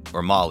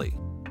 or Molly.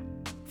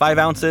 5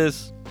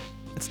 ounces,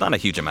 it's not a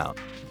huge amount.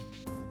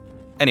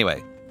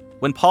 Anyway,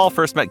 when Paul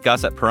first met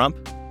Gus at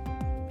Pahrump,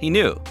 he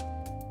knew.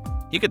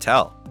 You could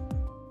tell.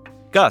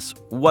 Gus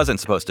wasn't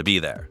supposed to be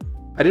there.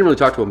 I didn't really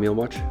talk to Emil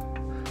much,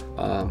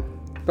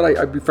 but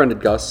I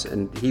befriended Gus,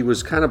 and he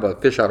was kind of a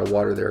fish out of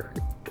water there.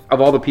 Of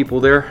all the people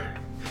there,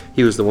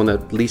 he was the one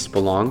that least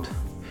belonged.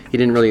 He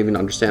didn't really even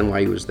understand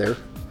why he was there.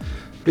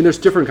 I mean, there's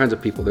different kinds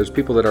of people. There's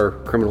people that are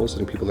criminals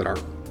and people that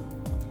aren't.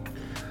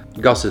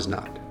 Gus is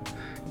not.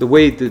 The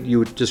way that you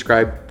would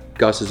describe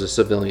Gus as a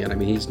civilian, I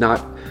mean, he's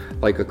not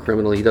like a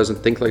criminal. He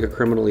doesn't think like a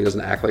criminal. He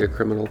doesn't act like a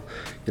criminal.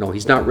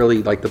 He's not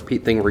really like the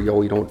thing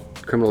where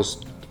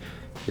criminals,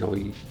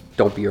 you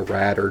don't be a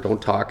rat or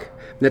don't talk.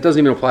 And that doesn't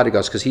even apply to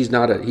Gus because he's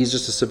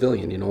just a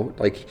civilian,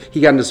 Like, he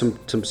got into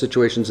some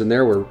situations in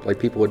there where, like,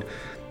 people would,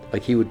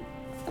 like, he would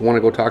want to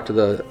go talk to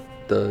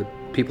the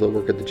people that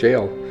work at the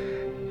jail.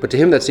 But to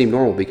him, that seemed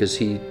normal because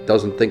he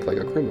doesn't think like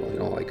a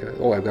criminal, like,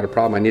 oh, I've got a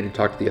problem, I need to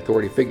talk to the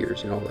authority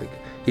figures, like,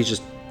 he's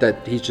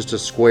just a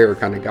square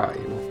kind of guy,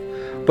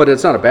 But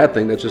it's not a bad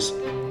thing, that's just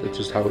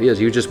how he is.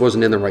 He just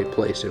wasn't in the right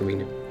place. I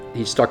mean,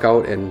 he stuck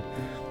out, and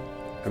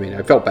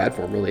I felt bad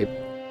for him, really.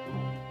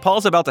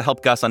 Paul's about to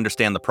help Gus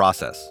understand the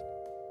process,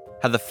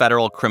 how the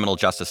federal criminal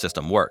justice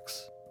system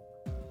works.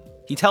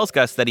 He tells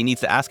Gus that he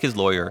needs to ask his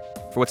lawyer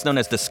for what's known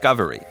as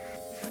discovery,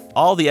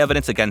 all the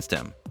evidence against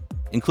him,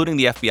 including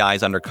the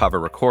FBI's undercover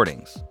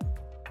recordings.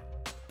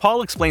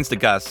 Paul explains to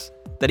Gus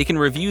that he can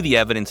review the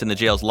evidence in the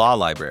jail's law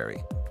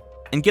library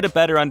and get a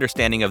better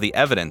understanding of the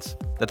evidence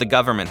that the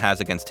government has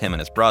against him and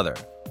his brother.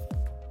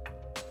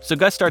 So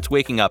Gus starts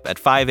waking up at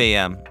 5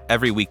 a.m.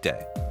 every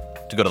weekday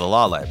to go to the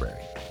law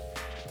library,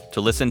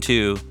 to listen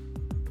to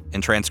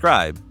and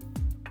transcribe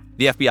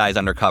the FBI's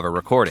undercover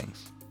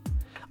recordings.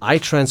 I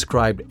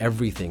transcribed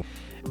everything,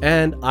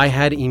 and I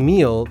had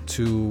Emil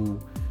to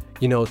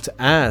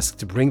ask,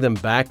 to bring them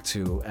back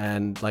to,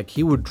 and like,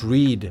 he would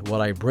read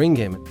what I bring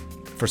him.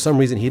 For some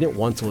reason, he didn't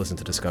want to listen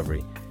to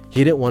Discovery.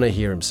 He didn't want to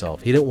hear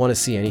himself. He didn't want to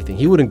see anything.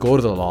 He wouldn't go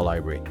to the law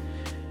library.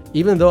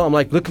 Even though I'm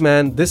like, look,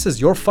 man, this is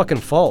your fucking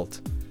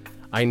fault.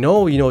 I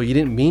know, you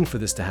didn't mean for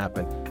this to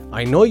happen.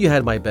 I know you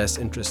had my best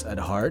interest at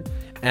heart,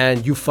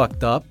 and you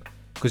fucked up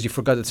because you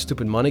forgot that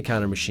stupid money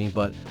counter machine,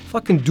 but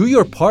fucking do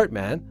your part,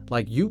 man.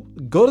 Like, you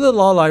go to the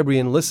law library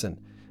and listen.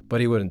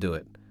 But he wouldn't do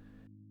it.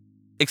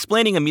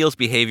 Explaining Emil's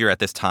behavior at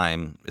this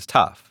time is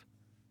tough.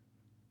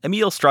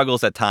 Emil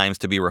struggles at times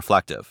to be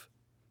reflective,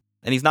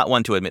 and he's not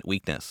one to admit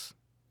weakness.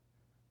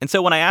 And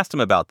so when I asked him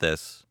about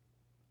this,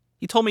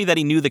 he told me that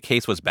he knew the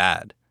case was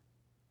bad,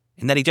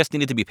 and that he just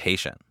needed to be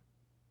patient.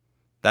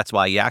 That's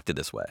why he acted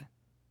this way.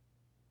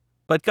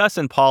 But Gus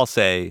and Paul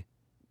say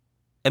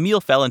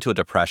Emil fell into a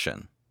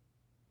depression,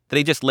 that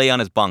he just lay on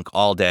his bunk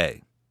all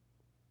day.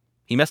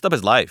 He messed up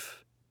his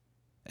life,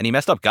 and he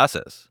messed up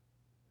Gus's,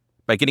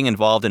 by getting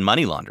involved in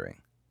money laundering.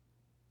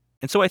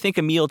 And so I think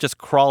Emil just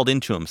crawled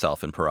into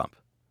himself in Pahrump,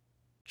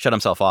 shut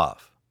himself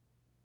off.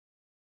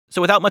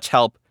 So without much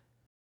help,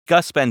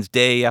 Gus spends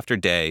day after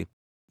day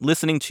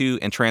listening to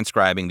and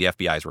transcribing the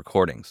FBI's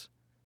recordings,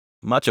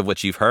 much of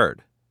which you've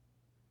heard.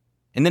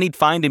 And then he'd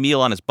find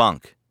Emil on his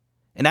bunk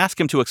and ask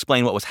him to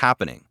explain what was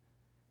happening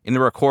in the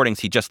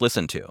recordings he just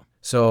listened to.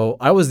 So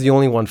I was the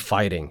only one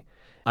fighting.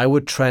 I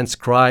would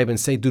transcribe and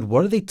say, dude,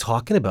 what are they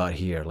talking about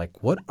here?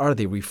 Like, what are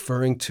they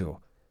referring to?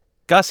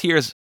 Gus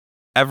hears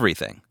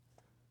everything.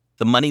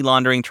 The money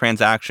laundering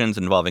transactions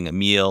involving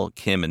Emil,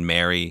 Kim, and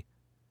Mary,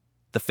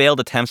 the failed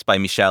attempts by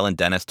Michelle and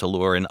Dennis to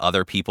lure in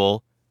other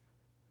people,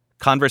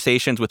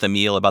 conversations with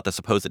Emil about the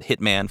supposed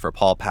hitman for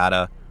Paul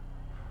Pata,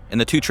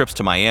 and the 2 trips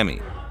to Miami.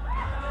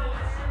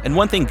 And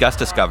one thing Gus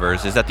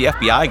discovers is that the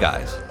FBI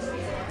guys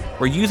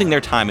were using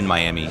their time in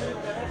Miami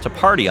to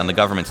party on the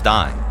government's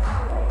dime,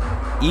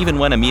 even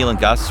when Emil and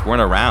Gus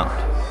weren't around.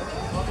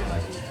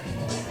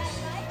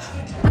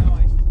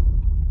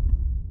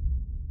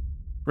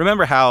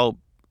 Remember how,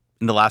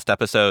 in the last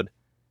episode,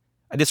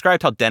 I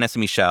described how Dennis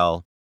and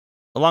Michelle,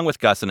 along with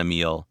Gus and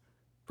Emil,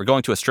 were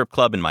going to a strip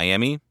club in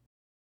Miami?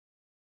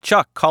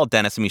 Chuck called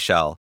Dennis and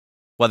Michelle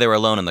while they were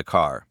alone in the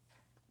car.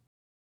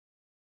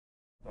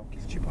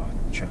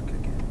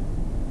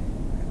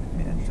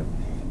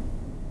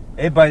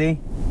 Hey, buddy.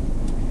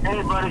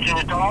 Hey, buddy, can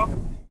you talk?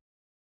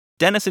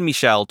 Dennis and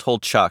Michelle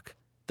told Chuck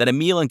that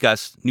Emil and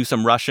Gus knew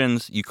some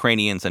Russians,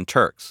 Ukrainians, and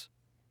Turks,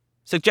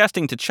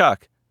 suggesting to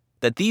Chuck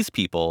that these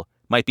people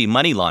might be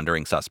money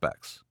laundering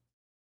suspects.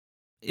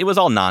 It was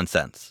all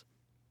nonsense,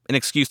 an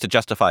excuse to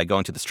justify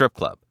going to the strip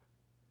club,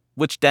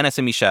 which Dennis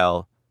and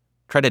Michelle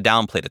tried to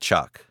downplay to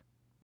Chuck.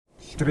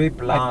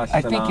 Strip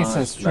I think it's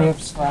a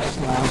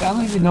strip/lounge. I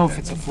don't even know if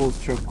it's a full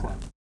strip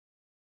club.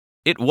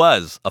 It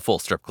was a full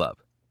strip club.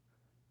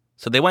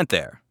 So they went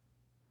there,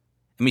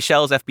 and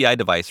Michelle's FBI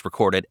device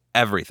recorded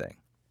everything.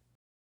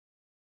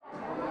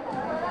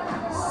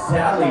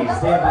 Sally,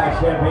 stand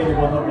by, champagne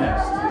will up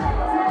next.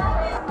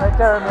 Right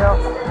there, Emil.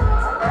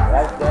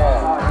 Right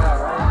there.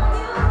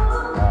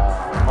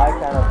 My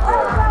kind of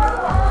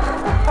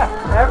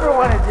girl.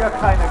 Everyone is your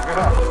kind of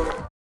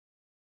girl.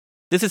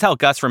 This is how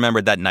Gus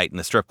remembered that night in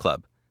the strip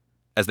club,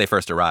 as they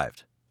first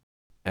arrived.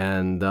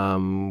 And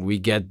we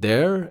get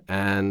there,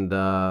 and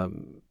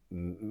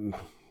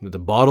the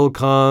bottle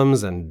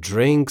comes, and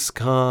drinks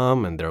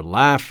come, and they're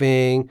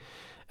laughing,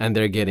 and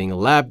they're getting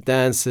lap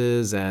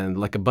dances, and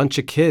like a bunch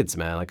of kids,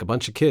 man, like a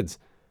bunch of kids.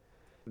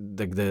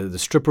 The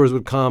strippers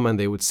would come, and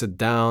they would sit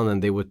down,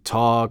 and they would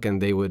talk,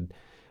 and they would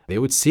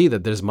see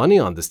that there's money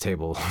on this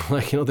table.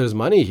 Like, there's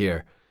money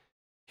here.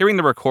 Hearing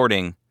the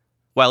recording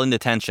while in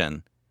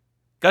detention,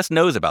 Gus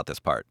knows about this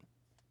part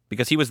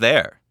because he was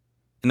there,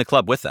 in the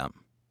club with them.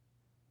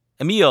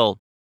 Emil,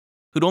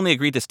 who'd only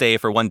agreed to stay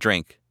for one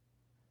drink,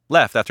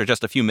 left after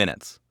just a few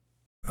minutes.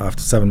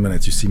 After 7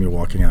 minutes, you see me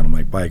walking out. I'm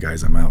like, bye,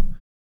 guys, I'm out.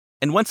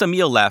 And once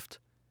Emil left,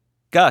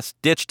 Gus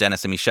ditched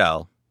Dennis and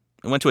Michelle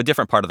and went to a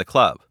different part of the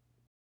club.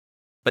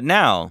 But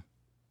now,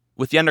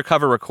 with the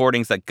undercover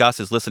recordings that Gus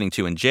is listening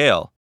to in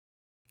jail,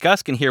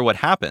 Gus can hear what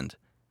happened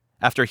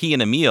after he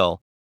and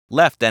Emil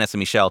left Dennis and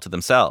Michelle to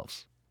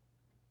themselves.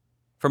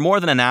 For more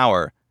than an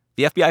hour,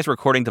 the FBI's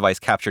recording device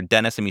captured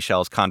Dennis and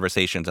Michelle's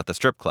conversations at the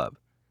strip club.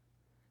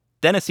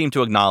 Dennis seemed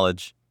to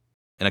acknowledge,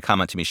 in a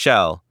comment to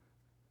Michelle,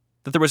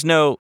 that there was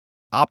no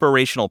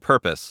operational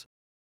purpose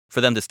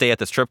for them to stay at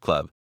the strip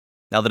club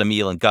now that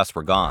Emil and Gus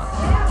were gone.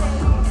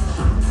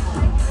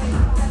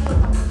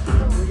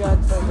 We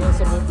got some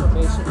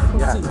information from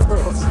these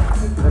girls.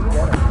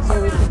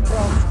 So we can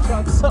tell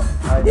Chuck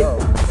something. I know.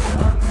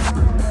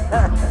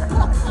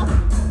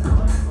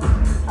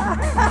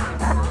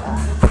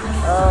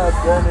 Oh,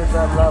 Dennis,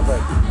 I love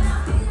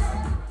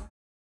it.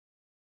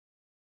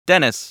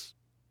 Dennis,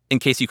 in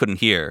case you couldn't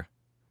hear,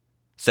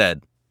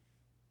 said,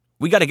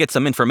 "We got to get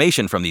some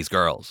information from these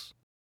girls,"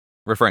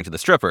 referring to the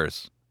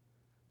strippers,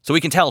 "so we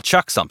can tell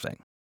Chuck something."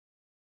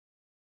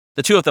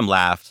 The two of them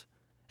laughed,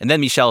 and then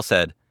Michelle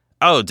said,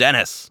 "Oh,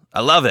 Dennis,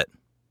 I love it."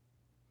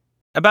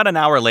 About an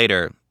hour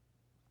later,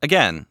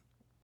 again,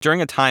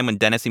 during a time when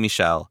Dennis and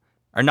Michelle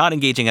are not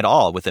engaging at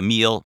all with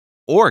Emil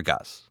or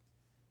Gus,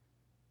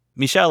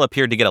 Michelle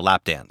appeared to get a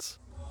lap dance.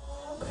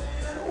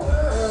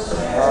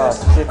 Oh,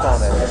 shit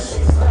on it.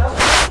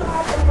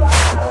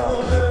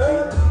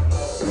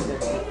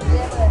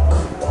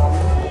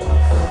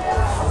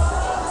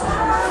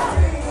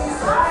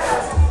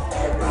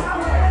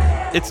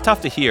 It's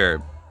tough to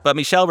hear, but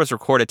Michelle was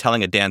recorded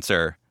telling a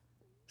dancer,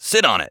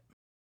 "Sit on it."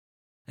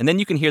 And then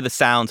you can hear the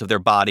sounds of their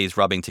bodies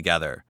rubbing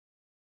together,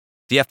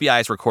 the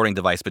FBI's recording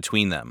device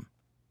between them.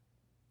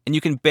 And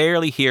you can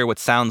barely hear what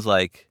sounds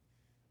like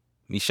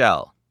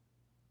Michelle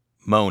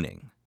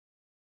moaning.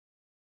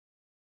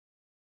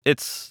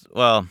 It's,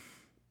 well,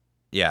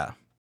 yeah,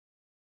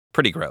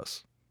 pretty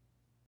gross.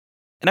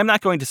 And I'm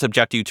not going to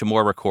subject you to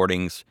more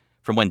recordings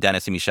from when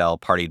Dennis and Michelle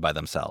partied by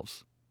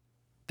themselves.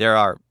 There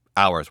are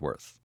hours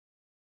worth.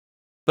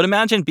 But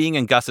imagine being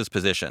in Gus's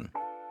position,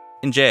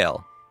 in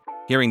jail,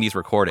 hearing these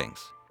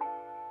recordings.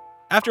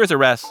 After his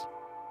arrest,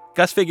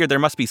 Gus figured there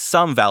must be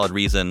some valid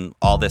reason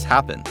all this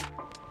happened.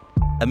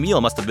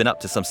 Emil must have been up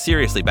to some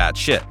seriously bad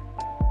shit.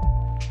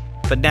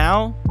 But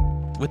now,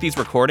 with these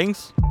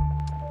recordings,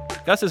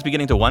 Gus is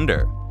beginning to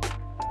wonder,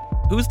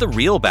 who's the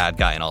real bad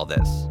guy in all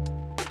this?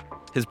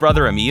 His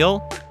brother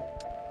Emil?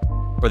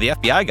 Or the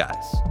FBI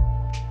guys,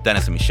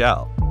 Dennis and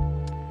Michelle?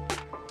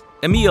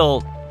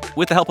 Emil,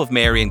 with the help of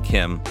Mary and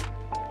Kim,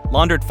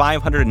 laundered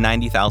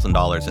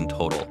 $590,000 in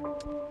total,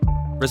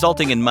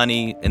 resulting in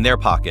money in their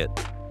pocket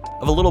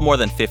of a little more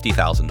than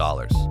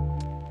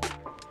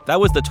 $50,000. That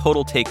was the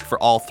total take for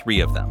all three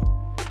of them,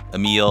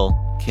 Emil,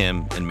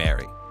 Kim, and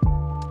Mary.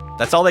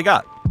 That's all they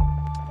got,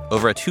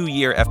 over a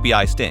 2-year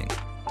FBI sting.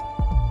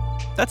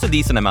 That's a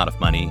decent amount of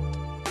money,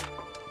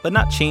 but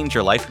not change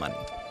your life money.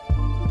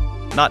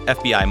 Not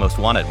FBI most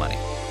wanted money.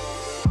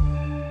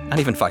 Not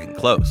even fucking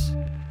close.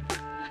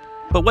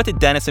 But what did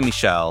Dennis and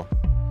Michelle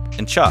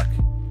and Chuck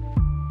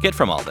get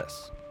from all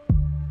this?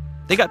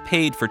 They got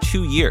paid for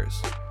 2 years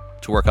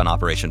to work on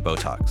Operation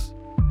Botox.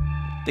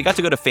 They got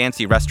to go to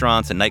fancy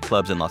restaurants and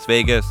nightclubs in Las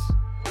Vegas.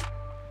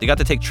 They got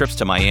to take trips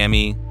to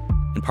Miami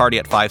and party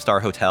at 5-star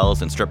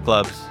hotels and strip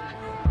clubs.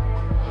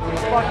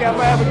 Fuck, I'm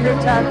gonna have a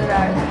good time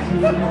tonight.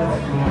 I'm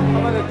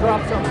gonna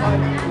drop some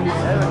money.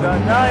 Haven't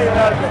done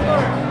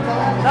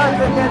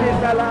nothing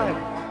in my life.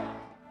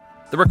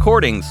 The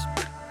recordings,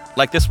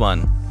 like this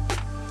one,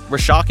 were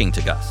shocking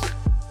to Gus.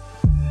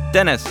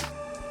 Dennis,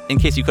 in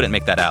case you couldn't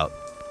make that out,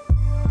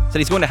 said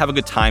he's going to have a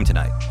good time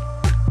tonight.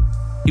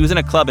 He was in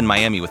a club in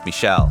Miami with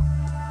Michelle.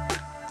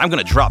 I'm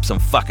gonna drop some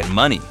fucking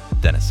money,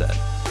 Dennis said.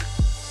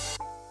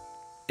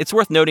 It's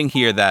worth noting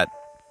here that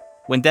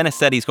when Dennis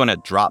said he's going to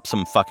drop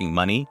some fucking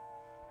money,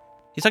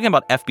 he's talking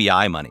about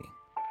FBI money,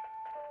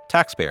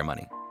 taxpayer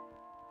money,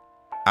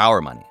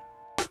 our money.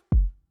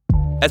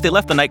 As they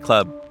left the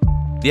nightclub,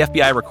 the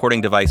FBI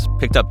recording device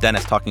picked up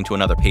Dennis talking to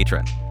another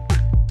patron,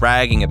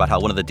 bragging about how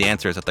one of the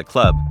dancers at the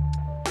club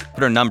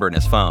put her number in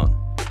his phone.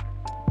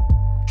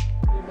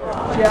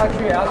 She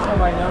actually asked for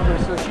my number,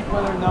 so she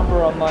put her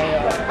number on my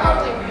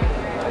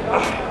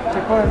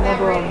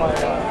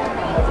phone.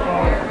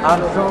 I'm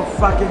so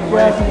fucking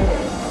wasted.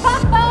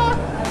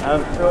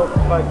 I'm so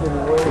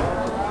fucking wasted.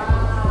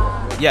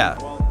 Yeah,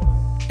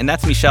 and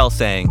that's Michelle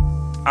saying,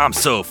 I'm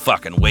so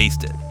fucking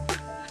wasted,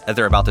 as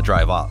they're about to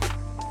drive off.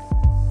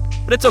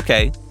 But it's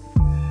okay.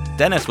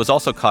 Dennis was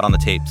also caught on the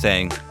tape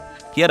saying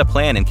he had a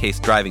plan in case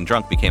driving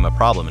drunk became a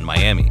problem in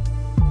Miami.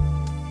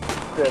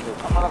 I'm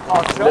gonna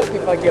call Chuck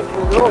if I get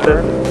pulled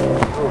over.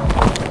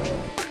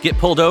 Get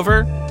pulled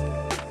over?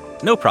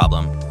 No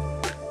problem.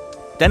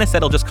 Dennis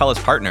said he'll just call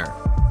his partner,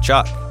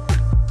 Chuck,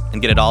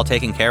 and get it all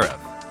taken care of.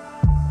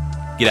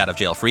 Get out of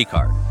jail free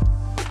card.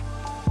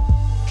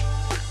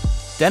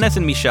 Dennis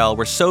and Michelle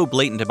were so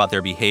blatant about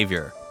their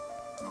behavior,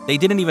 they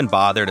didn't even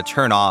bother to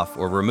turn off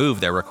or remove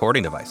their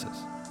recording devices.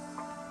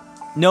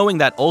 Knowing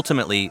that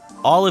ultimately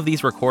all of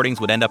these recordings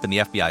would end up in the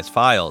FBI's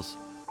files,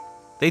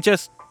 they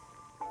just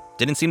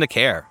didn't seem to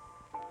care.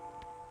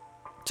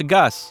 To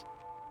Gus,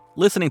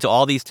 listening to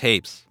all these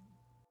tapes,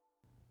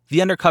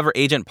 the undercover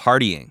agent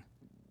partying,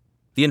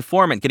 the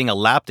informant getting a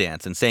lap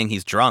dance and saying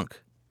he's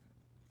drunk,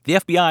 the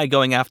FBI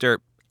going after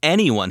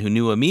anyone who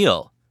knew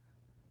Emil,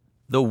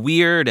 the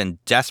weird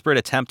and desperate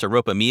attempt to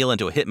rope Emil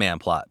into a hitman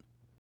plot.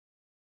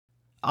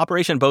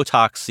 Operation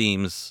Botox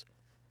seems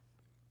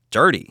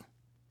dirty,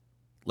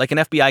 like an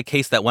FBI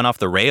case that went off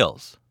the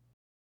rails.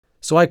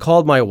 So I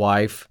called my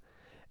wife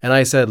and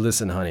I said,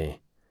 listen,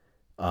 honey,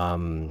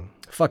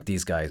 fuck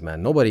these guys,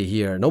 man.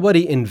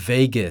 Nobody in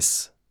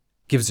Vegas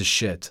gives a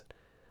shit.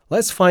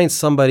 Let's find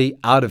somebody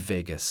out of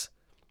Vegas.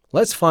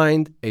 Let's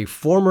find a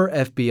former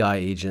FBI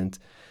agent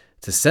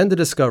to send a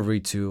discovery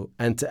to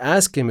and to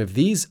ask him if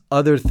these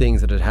other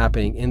things that are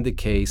happening in the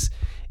case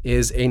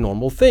is a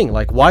normal thing.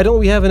 Like, why don't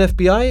we have an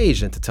FBI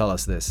agent to tell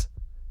us this?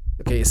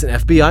 Okay, it's an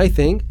FBI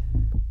thing.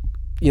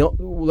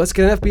 Let's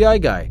get an FBI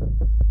guy.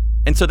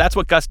 And so that's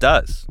what Gus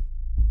does.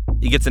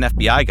 He gets an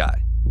FBI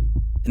guy,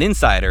 an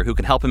insider who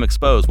can help him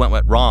expose what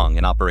went wrong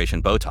in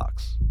Operation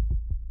Botox.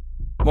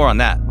 More on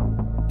that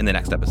in the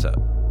next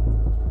episode.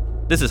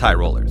 This is High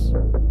Rollers.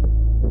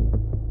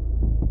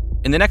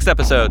 In the next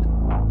episode,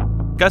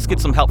 Gus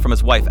gets some help from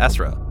his wife,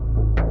 Esra,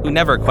 who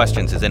never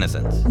questions his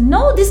innocence.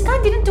 No, this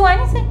guy didn't do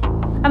anything.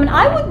 I mean,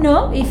 I would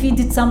know if he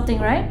did something,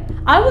 right?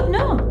 I would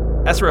know.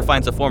 Esra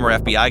finds a former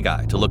FBI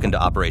guy to look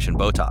into Operation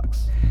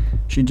Botox.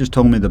 She just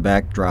told me the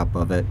backdrop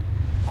of it.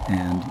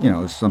 And,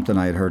 it's something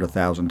I had heard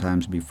 1,000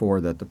 times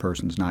before, that the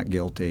person's not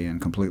guilty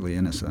and completely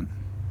innocent.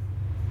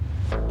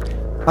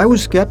 I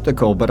was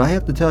skeptical, but I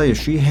have to tell you,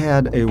 she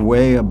had a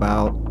way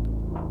about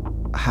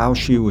how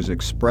she was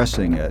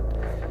expressing it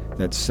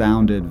that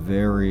sounded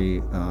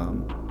very,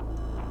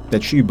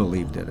 that she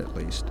believed it at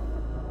least.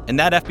 And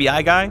that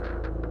FBI guy,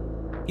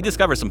 he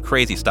discovers some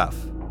crazy stuff,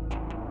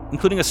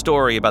 including a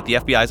story about the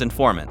FBI's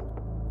informant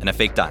and a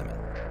fake diamond.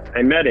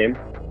 I met him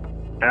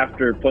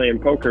after playing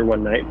poker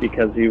one night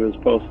because he was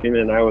posting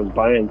and I was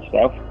buying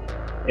stuff,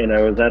 and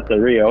I was at the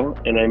Rio,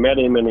 and I met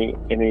him and he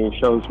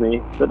shows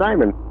me the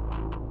diamond.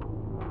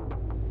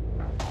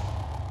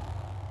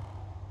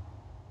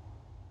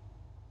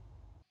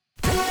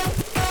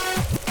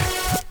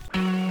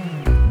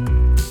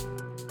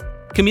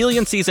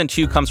 Chameleon Season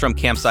 2 comes from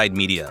Campside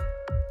Media.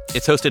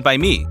 It's hosted by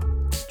me,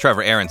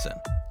 Trevor Aronson.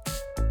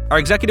 Our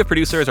executive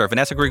producers are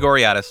Vanessa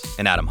Grigoriadis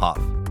and Adam Hoff.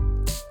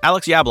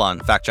 Alex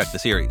Yablon fact-checked the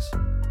series.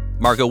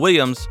 Margot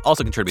Williams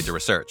also contributed to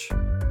research.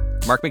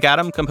 Mark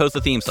McAdam composed the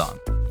theme song.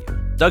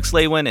 Doug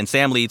Slaywin and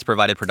Sam Leeds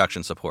provided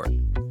production support.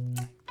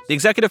 The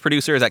executive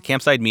producers at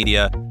Campside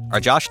Media are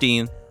Josh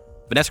Dean,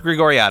 Vanessa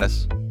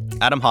Grigoriadis,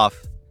 Adam Hoff,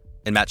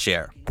 and Matt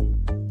Scher.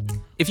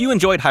 If you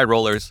enjoyed High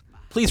Rollers,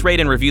 please rate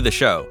and review the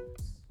show.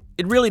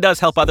 It really does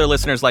help other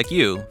listeners like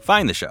you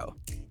find the show.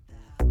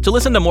 To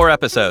listen to more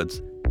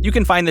episodes, you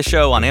can find the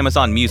show on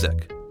Amazon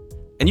Music.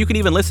 And you can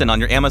even listen on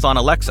your Amazon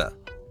Alexa,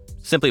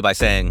 simply by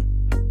saying,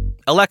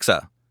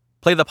 "Alexa,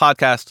 play the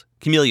podcast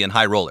Chameleon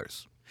High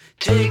Rollers."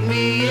 Take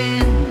me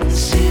in,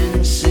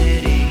 Sin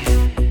City.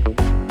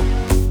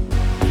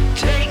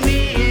 Take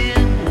me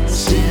in,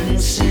 Sin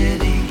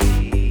City.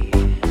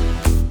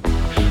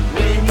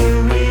 When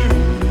you're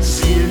in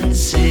Sin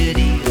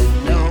City,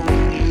 no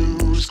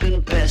use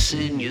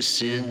confessing your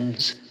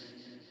sins.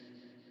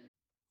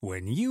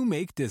 When you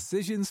make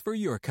decisions for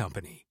your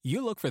company,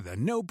 you look for the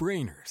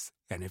no-brainers.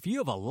 And if you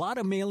have a lot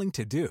of mailing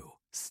to do,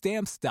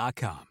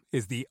 Stamps.com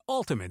is the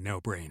ultimate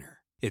no-brainer.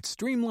 It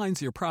streamlines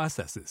your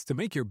processes to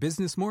make your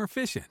business more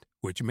efficient,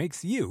 which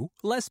makes you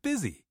less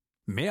busy.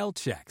 Mail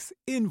checks,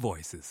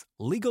 invoices,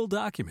 legal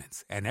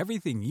documents, and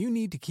everything you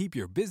need to keep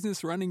your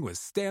business running with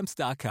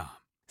Stamps.com.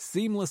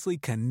 Seamlessly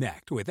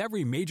connect with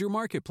every major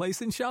marketplace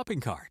and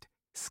shopping cart.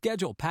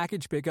 Schedule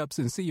package pickups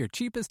and see your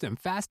cheapest and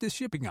fastest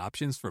shipping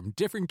options from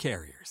different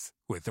carriers,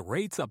 with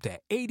rates up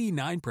to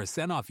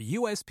 89% off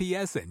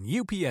USPS and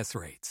UPS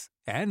rates.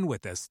 And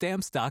with the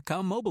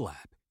Stamps.com mobile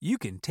app, you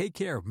can take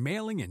care of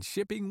mailing and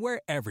shipping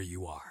wherever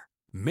you are.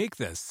 Make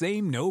the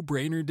same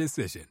no-brainer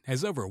decision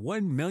as over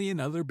 1 million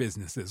other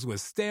businesses with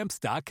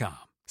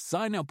Stamps.com.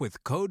 Sign up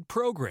with code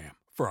PROGRAM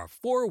for a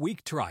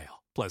 4-week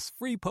trial, plus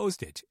free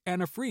postage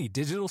and a free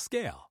digital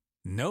scale.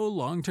 No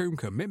long-term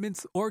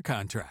commitments or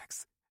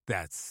contracts.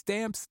 That's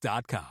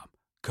Stamps.com.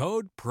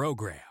 Code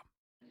PROGRAM.